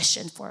prized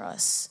possession for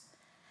us.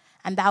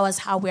 And that was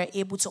how we're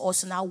able to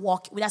also now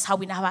walk. That's how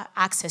we now have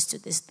access to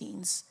these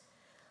things.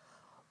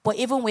 But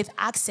even with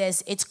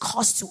access, it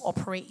costs to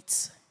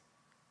operate.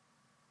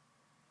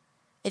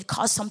 It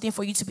costs something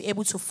for you to be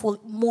able to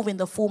move in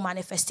the full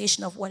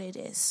manifestation of what it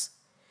is.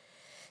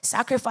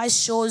 Sacrifice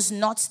shows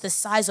not the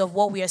size of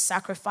what we are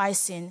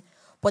sacrificing,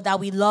 but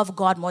that we love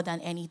God more than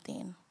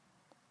anything.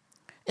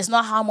 It's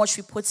not how much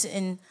we put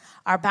in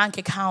our bank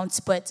accounts,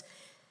 but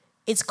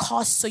it's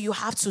cost, so you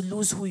have to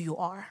lose who you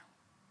are.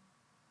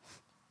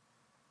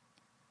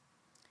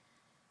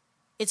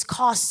 It's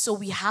cost, so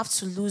we have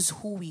to lose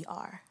who we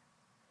are.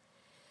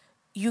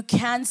 You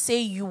can't say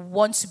you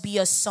want to be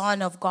a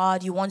son of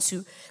God, you want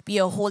to be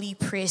a holy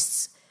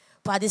priest,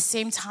 but at the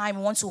same time,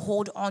 you want to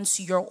hold on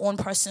to your own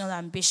personal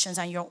ambitions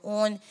and your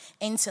own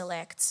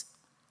intellect.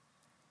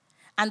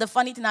 And the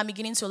funny thing I'm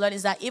beginning to learn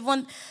is that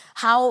even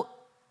how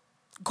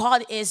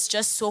God is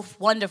just so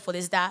wonderful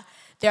is that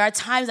there are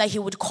times that he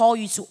would call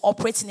you to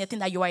operate in a thing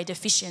that you are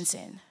deficient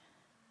in.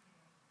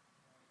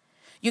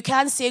 You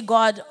can't say,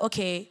 God,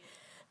 okay,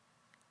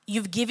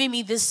 you've given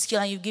me this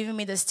skill and you've given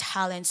me this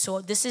talent, so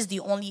this is the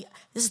only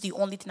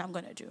thing I'm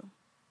going to do.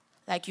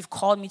 Like, you've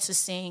called me to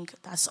sing,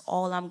 that's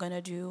all I'm going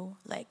to do,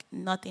 like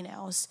nothing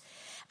else.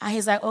 And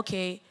he's like,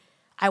 okay,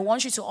 I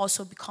want you to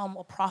also become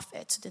a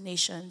prophet to the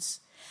nations.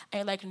 And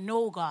you're like,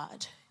 no,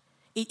 God,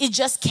 It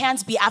just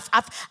can't be.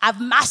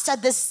 I've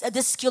mastered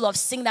this skill of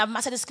singing. I've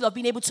mastered this skill of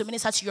being able to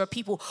minister to your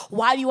people.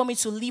 Why do you want me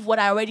to leave what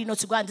I already know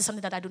to go and do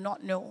something that I do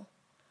not know?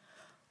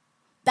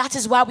 That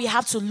is why we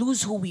have to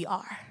lose who we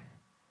are.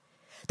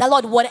 That,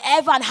 Lord,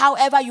 whatever and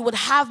however you would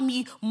have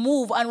me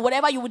move and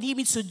whatever you would need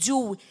me to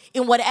do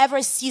in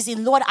whatever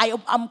season, Lord,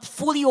 I'm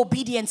fully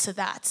obedient to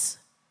that.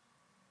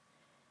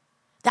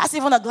 That's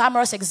even a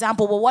glamorous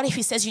example. But what if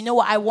he says, you know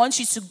what, I want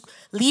you to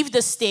leave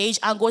the stage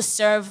and go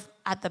serve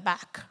at the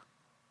back?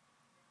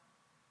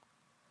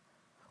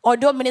 Or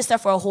don't minister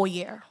for a whole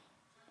year.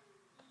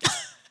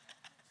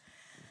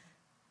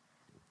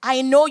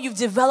 I know you've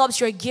developed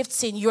your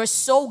gifting. You're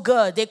so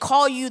good. They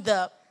call you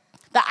the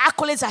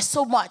accolades are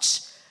so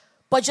much.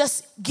 But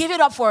just give it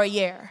up for a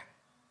year.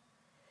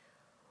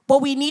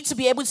 But we need to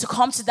be able to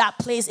come to that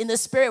place in the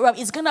spirit realm.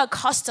 It's going to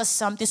cost us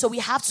something, so we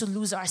have to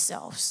lose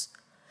ourselves.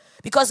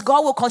 Because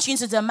God will continue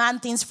to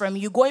demand things from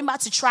you. Going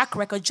back to track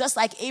record, just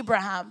like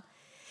Abraham.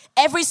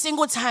 Every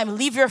single time,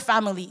 leave your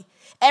family.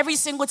 Every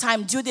single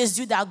time, do this,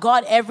 do that.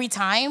 God, every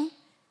time.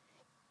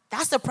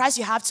 That's the price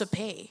you have to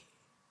pay.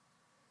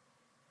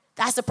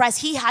 That's the price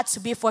he had to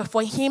pay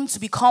for him to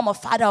become a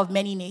father of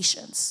many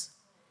nations.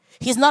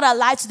 He's not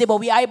alive today, but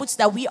we are able to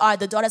that we are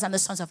the daughters and the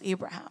sons of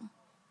Abraham.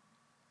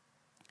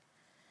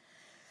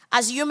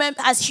 As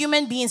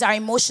human beings, our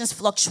emotions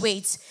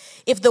fluctuate.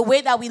 If the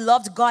way that we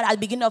loved God at the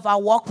beginning of our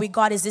walk with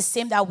God is the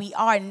same that we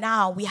are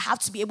now, we have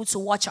to be able to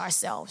watch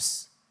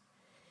ourselves.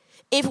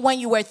 If when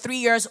you were 3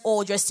 years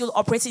old, you're still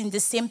operating in the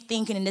same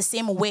thinking, in the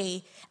same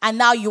way, and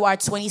now you are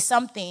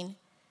 20-something,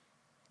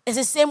 it's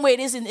the same way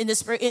it is in the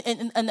spirit,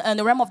 in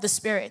the realm of the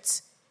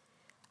spirit.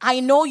 I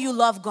know you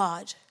love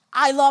God.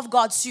 I love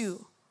God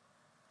too.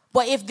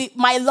 But if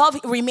my love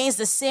remains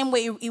the same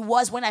way it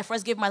was when I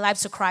first gave my life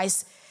to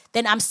Christ,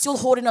 then I'm still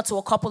holding on to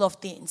a couple of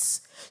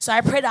things. So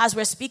I pray that as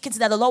we're speaking to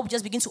that, the Lord will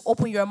just begin to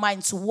open your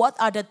mind to what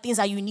are the things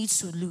that you need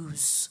to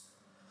lose.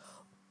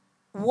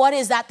 What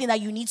is that thing that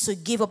you need to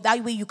give up?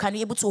 That way you can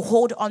be able to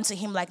hold on to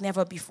him like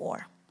never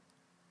before.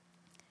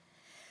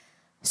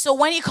 So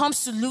when it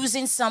comes to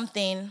losing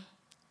something,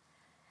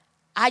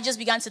 I just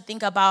began to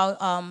think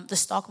about the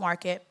stock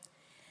market.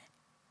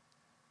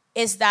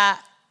 Is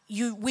that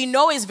we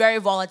know it's very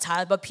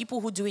volatile, but people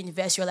who do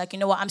invest, you're like, you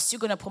know what, I'm still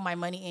going to put my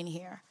money in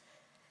here.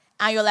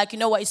 And you're like, you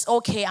know what, it's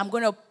okay. I'm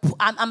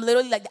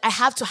literally like, I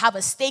have to have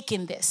a stake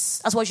in this.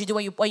 That's what you do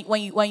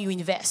when you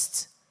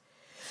invest.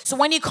 So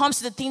when it comes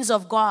to the things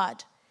of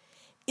God,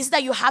 is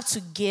that you have to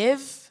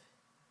give?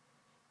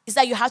 Is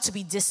that you have to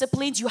be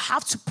disciplined? You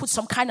have to put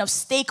some kind of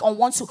stake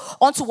onto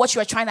what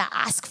you are trying to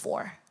ask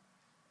for.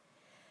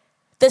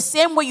 The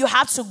same way you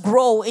have to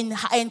grow in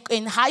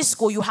high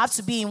school, you have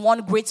to be in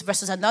one grade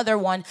versus another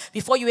one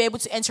before you're able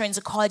to enter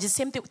into college. The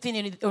same thing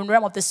in the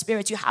realm of the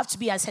spirit. You have to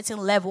be at a certain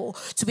level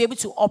to be able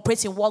to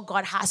operate in what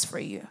God has for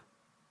you.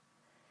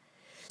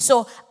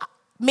 So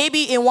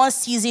maybe in one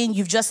season,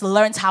 you've just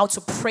learned how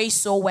to pray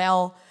so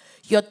well.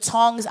 Your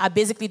tongues are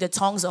basically the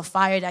tongues of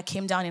fire that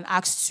came down in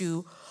Acts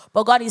 2.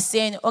 But God is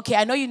saying, okay,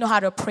 I know you know how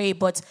to pray,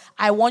 but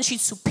I want you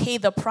to pay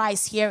the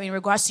price here in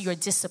regards to your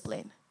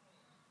discipline.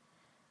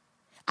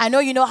 I know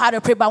you know how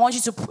to pray, but I want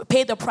you to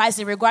pay the price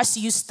in regards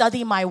to you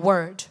studying my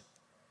word.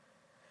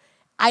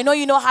 I know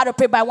you know how to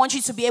pray, but I want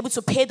you to be able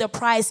to pay the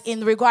price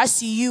in regards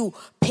to you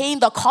paying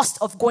the cost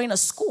of going to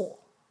school.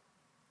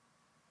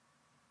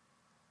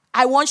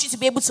 I want you to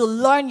be able to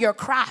learn your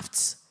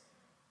craft.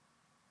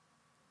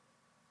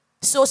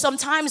 So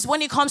sometimes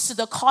when it comes to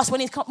the cost,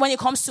 when it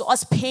comes to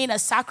us paying a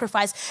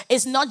sacrifice,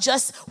 it's not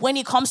just when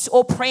it comes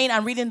to praying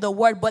and reading the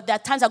word, but there are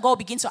times that God will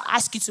begin to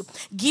ask you to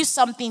give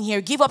something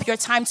here. Give up your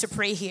time to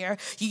pray here.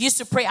 You used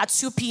to pray at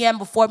 2 p.m.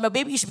 before, but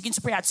maybe you should begin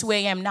to pray at 2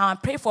 a.m. now and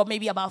pray for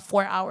maybe about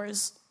 4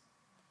 hours.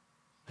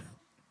 Oh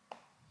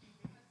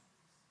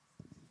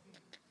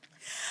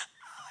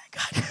my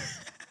God.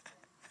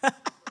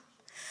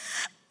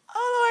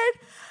 Oh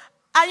Lord.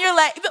 And you're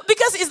like,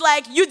 because it's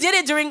like, you did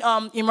it during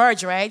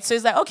Emerge, right? So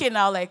it's like, okay,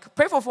 now like,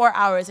 pray for 4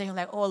 hours. And you're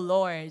like, oh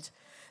Lord,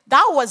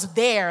 that was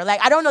there.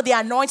 Like, I don't know, the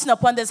anointing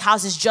upon this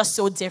house is just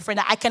so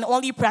different. I can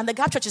only pray. And the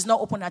Gap Church is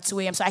not open at 2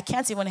 a.m., so I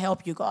can't even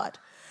help you, God.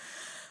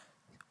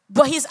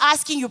 But he's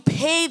asking you,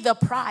 pay the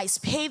price,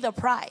 pay the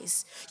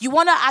price. You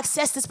want to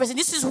access this person.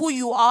 This is who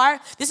you are.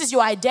 This is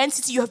your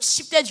identity. You have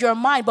shifted your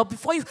mind. But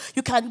before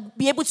you can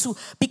be able to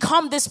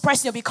become this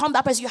person or become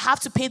that person, you have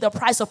to pay the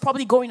price of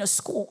probably going to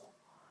school.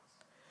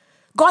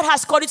 God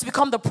has called you to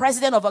become the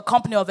president of a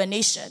company, of a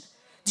nation.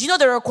 Do you know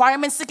the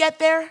requirements to get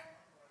there?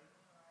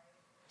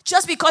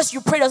 Just because you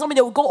pray doesn't mean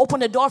they will go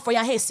open the door for you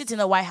and, hey, sit in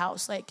the White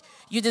House. Like,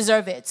 you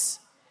deserve it.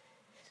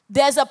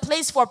 There's a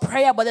place for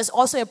prayer, but there's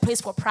also a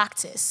place for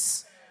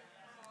practice.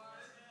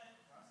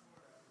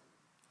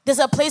 There's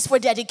a place for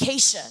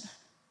dedication.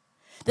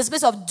 There's a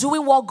place of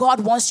doing what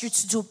God wants you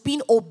to do,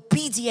 being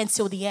obedient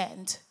till the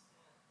end.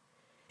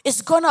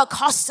 It's going to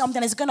cost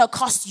something. It's going to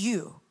cost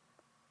you.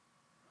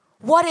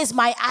 What is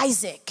my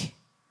Isaac?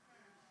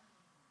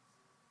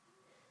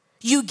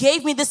 You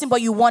gave me this thing, but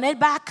you want it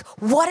back?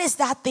 What is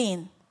that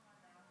thing?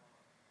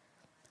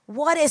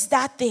 What is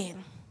that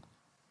thing?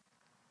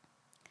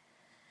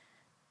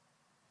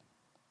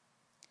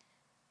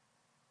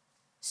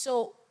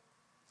 So,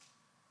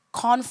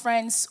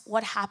 conference,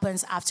 what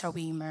happens after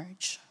we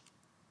emerge?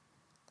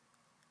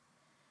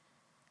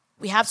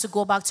 We have to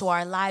go back to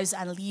our lives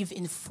and live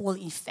in full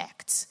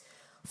effect.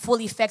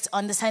 Full effect,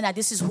 understand that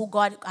this is who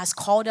God has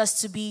called us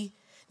to be.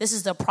 This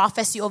is the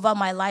prophecy over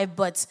my life.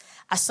 But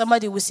as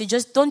somebody would say,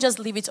 don't just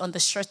leave it on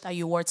the shirt that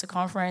you wore to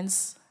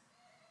conference.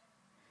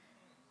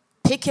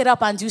 Pick it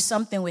up and do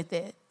something with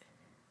it.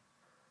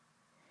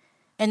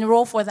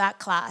 Enroll for that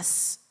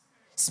class.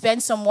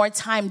 Spend some more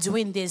time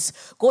doing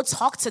this. Go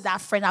talk to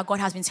that friend that God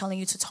has been telling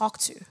you to talk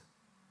to.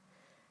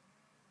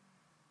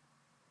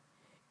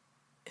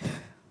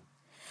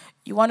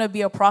 You want to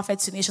be a prophet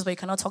to nations, but you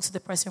cannot talk to the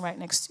person right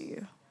next to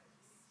you.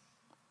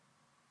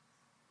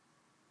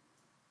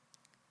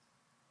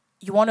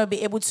 You want to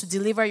be able to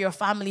deliver your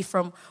family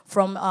from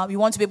you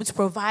want to be able to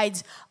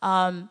provide,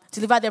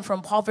 deliver them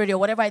from poverty or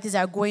whatever it is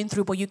they're going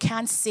through, but you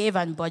can't save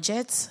and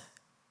budget.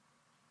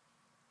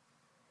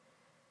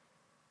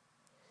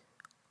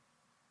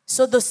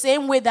 So the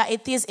same way that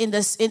it is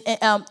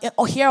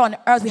here on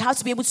earth, we have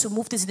to be able to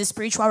move this in the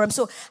spiritual realm.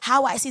 So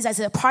how I see it as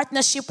a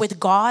partnership with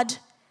God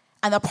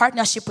and a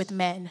partnership with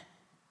men.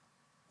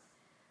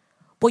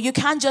 But you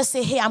can't just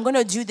say, hey, I'm going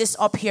to do this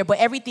up here, but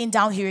everything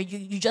down here,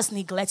 you just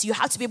neglect. You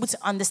have to be able to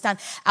understand.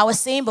 I was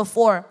saying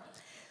before,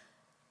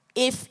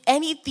 if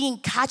anything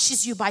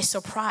catches you by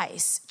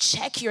surprise,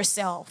 check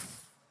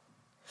yourself.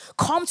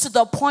 Come to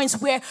the point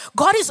where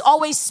God is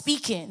always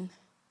speaking,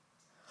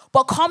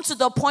 but come to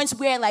the point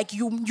where like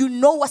you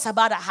know what's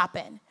about to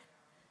happen.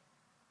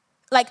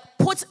 Like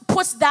put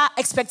that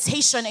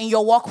expectation in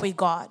your walk with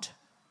God.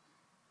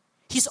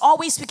 He's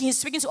always speaking. He's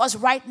speaking to us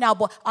right now,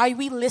 but are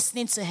we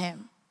listening to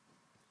him?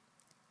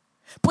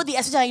 Put the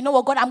expectation, you know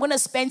what, God, I'm going to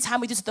spend time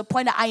with you to the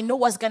point that I know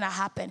what's going to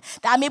happen.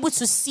 That I'm able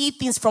to see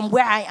things from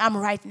where I am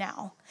right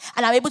now.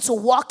 And I'm able to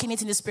walk in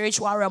it in the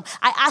spiritual realm.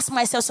 I ask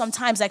myself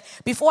sometimes, like,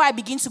 before I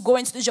begin to go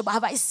into this job,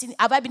 have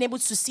I been able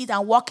to see it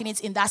and walk in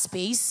it in that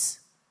space?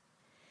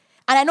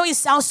 And I know it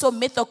sounds so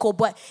mythical,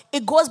 but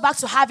it goes back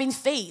to having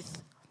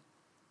faith.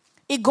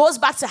 It goes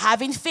back to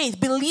having faith.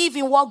 Believe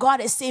in what God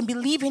is saying.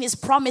 Believe in his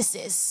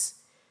promises.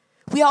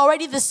 We are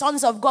already the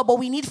sons of God, but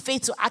we need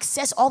faith to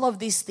access all of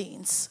these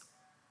things.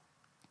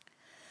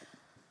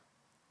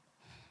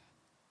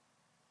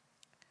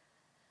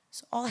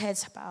 So all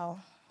heads bow.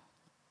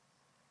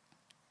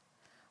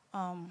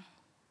 I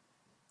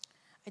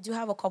do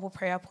have a couple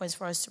prayer points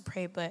for us to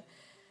pray, but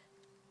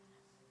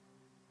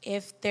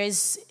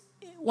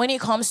when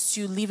it comes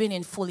to living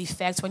in full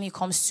effect, when it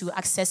comes to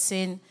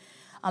accessing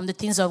the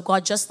things of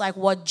God, just like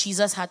what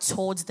Jesus had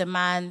told the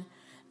man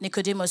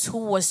Nicodemus, who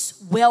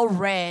was well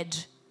read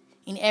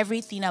in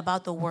everything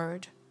about the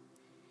word,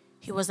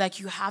 he was like,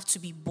 you have to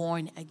be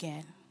born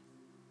again.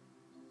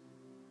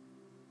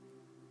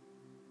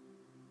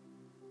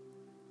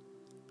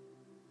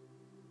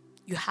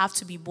 You have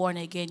to be born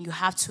again. You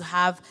have to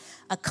have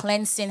a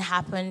cleansing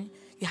happen.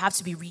 You have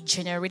to be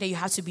regenerated. You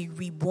have to be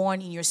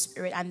reborn in your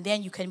spirit. And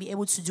then you can be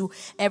able to do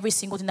every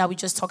single thing that we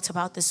just talked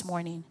about this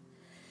morning.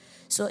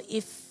 So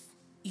if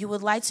you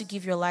would like to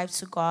give your life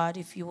to God,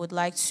 if you would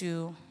like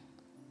to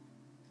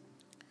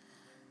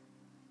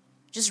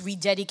just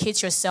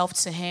rededicate yourself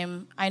to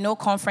him. I know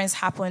conference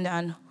happened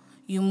and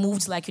you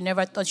moved like you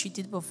never thought you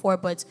did before,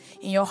 but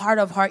in your heart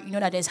of heart, you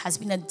know that there has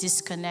been a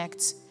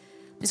disconnect.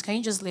 Please, can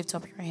you just lift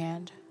up your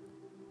hand?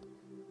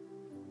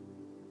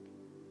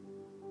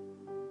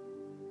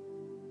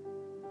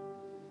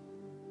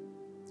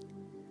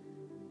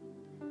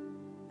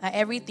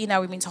 Everything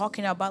that we've been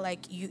talking about,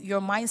 like your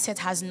mindset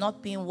has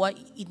not been what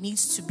it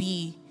needs to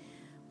be,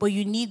 but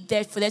you need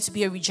for there to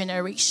be a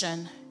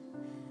regeneration.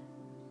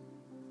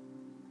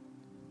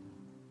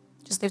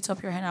 Just lift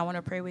up your hand. I want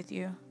to pray with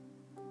you.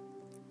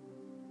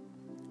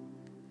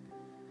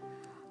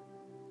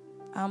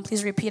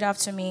 Please repeat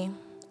after me.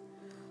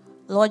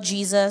 Lord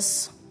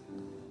Jesus,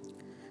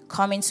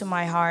 come into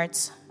my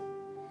heart.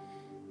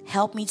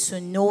 Help me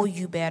to know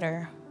you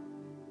better.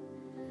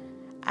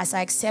 As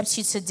I accept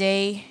you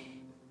today,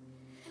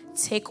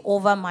 take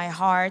over my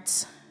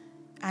heart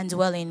and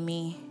dwell in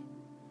me.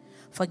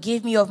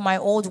 Forgive me of my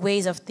old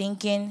ways of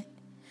thinking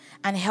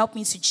and help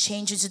me to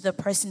change into the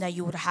person that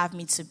you would have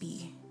me to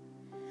be.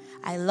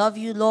 I love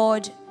you,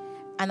 Lord,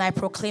 and I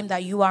proclaim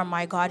that you are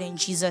my God in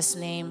Jesus'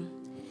 name.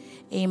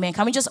 Amen.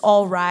 Can we just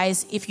all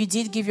rise? If you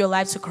did give your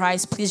life to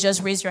Christ, please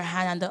just raise your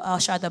hand and the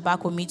usher at the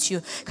back will meet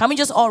you. Can we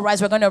just all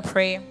rise? We're going to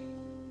pray.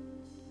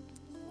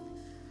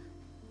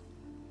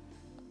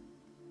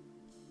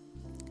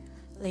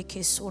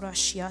 Leke sura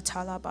shia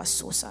talaba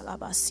sosa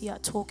labasia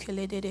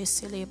tokele de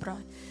celebra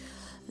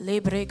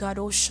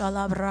lebregado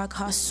shalabra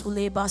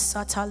kasuleba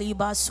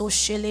sataliba so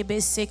shelebe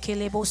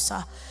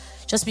sekelebosa.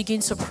 Just begin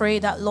to pray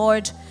that,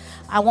 Lord,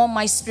 I want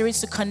my spirit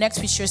to connect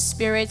with your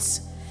spirit,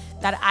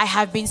 that I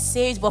have been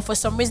saved, but for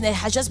some reason there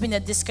has just been a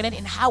disconnect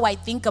in how I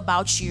think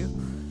about you.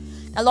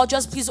 And Lord,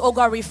 just please, oh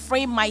God,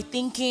 reframe my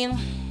thinking.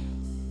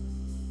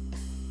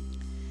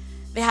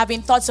 There have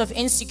been thoughts of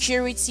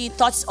insecurity,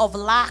 thoughts of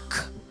lack,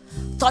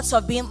 thoughts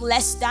of being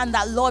less than.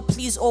 That, Lord,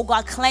 please, oh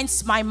God,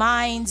 cleanse my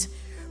mind,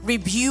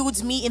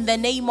 rebuild me in the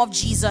name of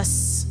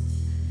Jesus.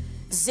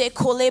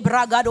 Zekole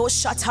bragado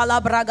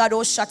shatala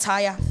bragado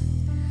shataya.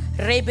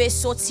 Rebe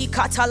soti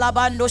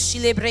katalabando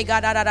shile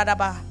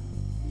bregada.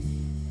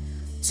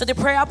 So the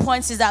prayer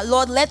point is that,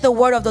 Lord, let the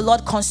word of the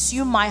Lord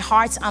consume my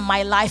heart and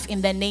my life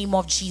in the name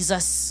of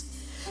Jesus.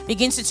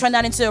 Begin to turn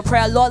that into a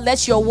prayer. Lord,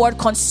 let your word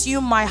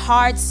consume my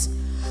heart,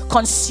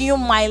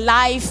 consume my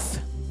life.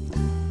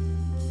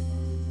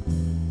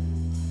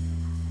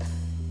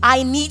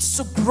 I need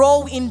to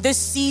grow in this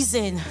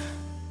season.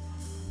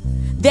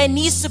 There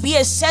needs to be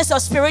a sense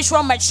of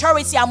spiritual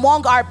maturity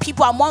among our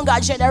people, among our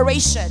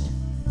generation.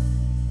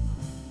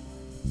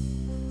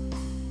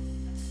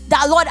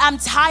 That, Lord, I'm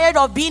tired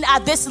of being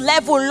at this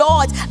level,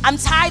 Lord. I'm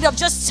tired of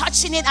just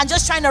touching it and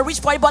just trying to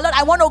reach for it. But, Lord,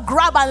 I want to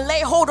grab and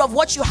lay hold of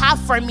what you have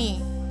for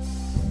me.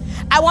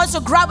 I want to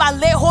grab and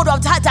lay hold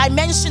of that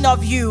dimension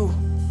of you.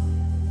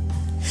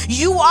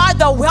 You are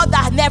the well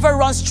that never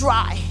runs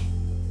dry.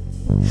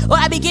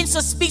 Lord, I begin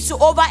to speak to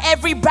over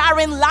every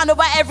barren land,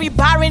 over every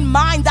barren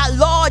mind, that,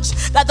 Lord,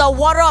 that the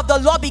water of the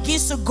Lord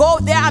begins to go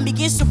there and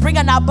begins to bring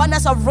an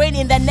abundance of rain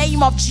in the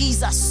name of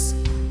Jesus.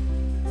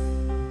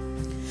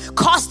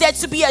 Cause there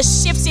to be a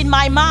shift in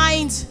my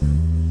mind.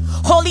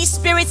 Holy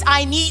Spirit,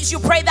 I need you.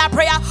 Pray that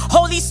prayer.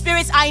 Holy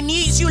Spirit, I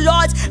need you,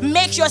 Lord.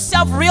 Make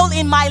yourself real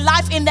in my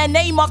life in the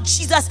name of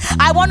Jesus.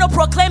 I want to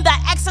proclaim the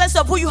excellence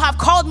of who you have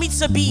called me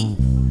to be.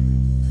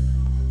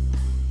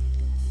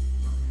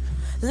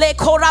 The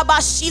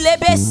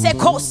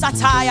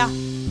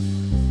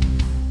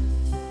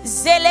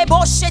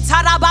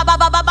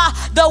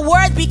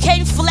word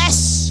became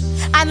flesh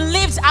and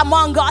lived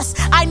among us.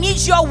 I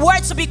need your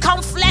word to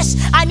become flesh.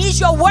 I need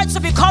your word to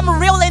become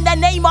real in the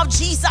name of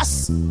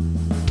Jesus.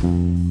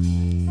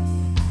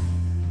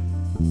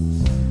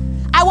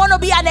 I want to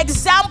be an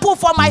example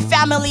for my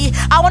family.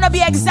 I want to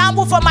be an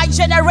example for my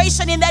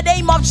generation in the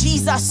name of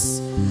Jesus.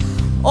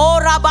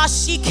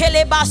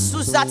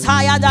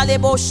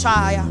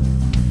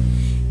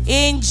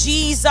 In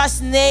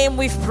Jesus' name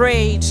we've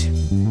prayed.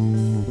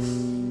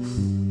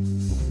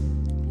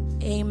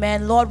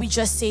 Amen. Lord, we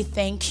just say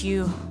thank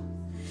you.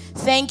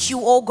 Thank you,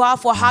 oh God,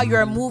 for how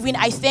you're moving.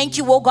 I thank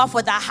you, oh God,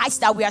 for the heights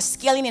that we are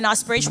scaling in our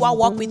spiritual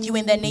walk with you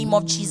in the name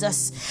of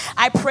Jesus.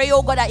 I pray,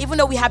 oh God, that even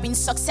though we have been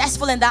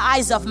successful in the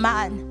eyes of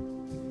man,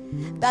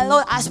 that,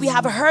 Lord, as we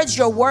have heard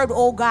your word,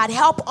 oh God,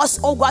 help us,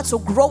 oh God, to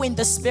grow in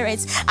the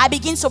spirit. I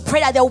begin to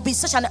pray that there will be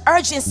such an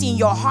urgency in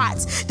your heart.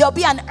 There will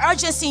be an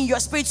urgency in your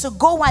spirit to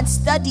go and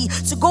study,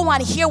 to go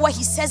and hear what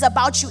he says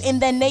about you in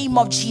the name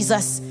of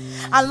Jesus.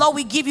 And Lord,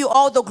 we give you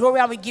all the glory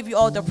and we give you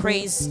all the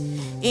praise.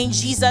 In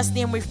Jesus'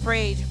 name we've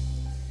prayed.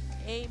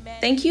 Amen.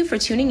 Thank you for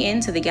tuning in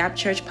to the Gap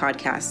Church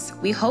podcast.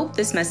 We hope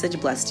this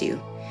message blessed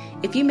you.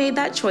 If you made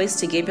that choice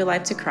to give your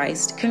life to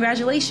Christ,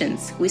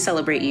 congratulations. We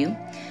celebrate you.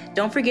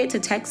 Don't forget to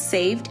text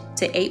SAVED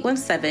to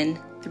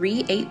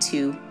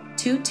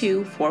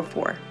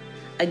 817-382-2244.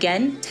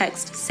 Again,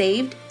 text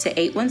SAVED to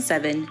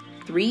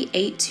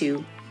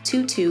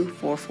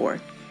 817-382-2244.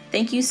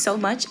 Thank you so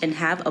much and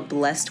have a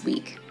blessed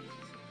week.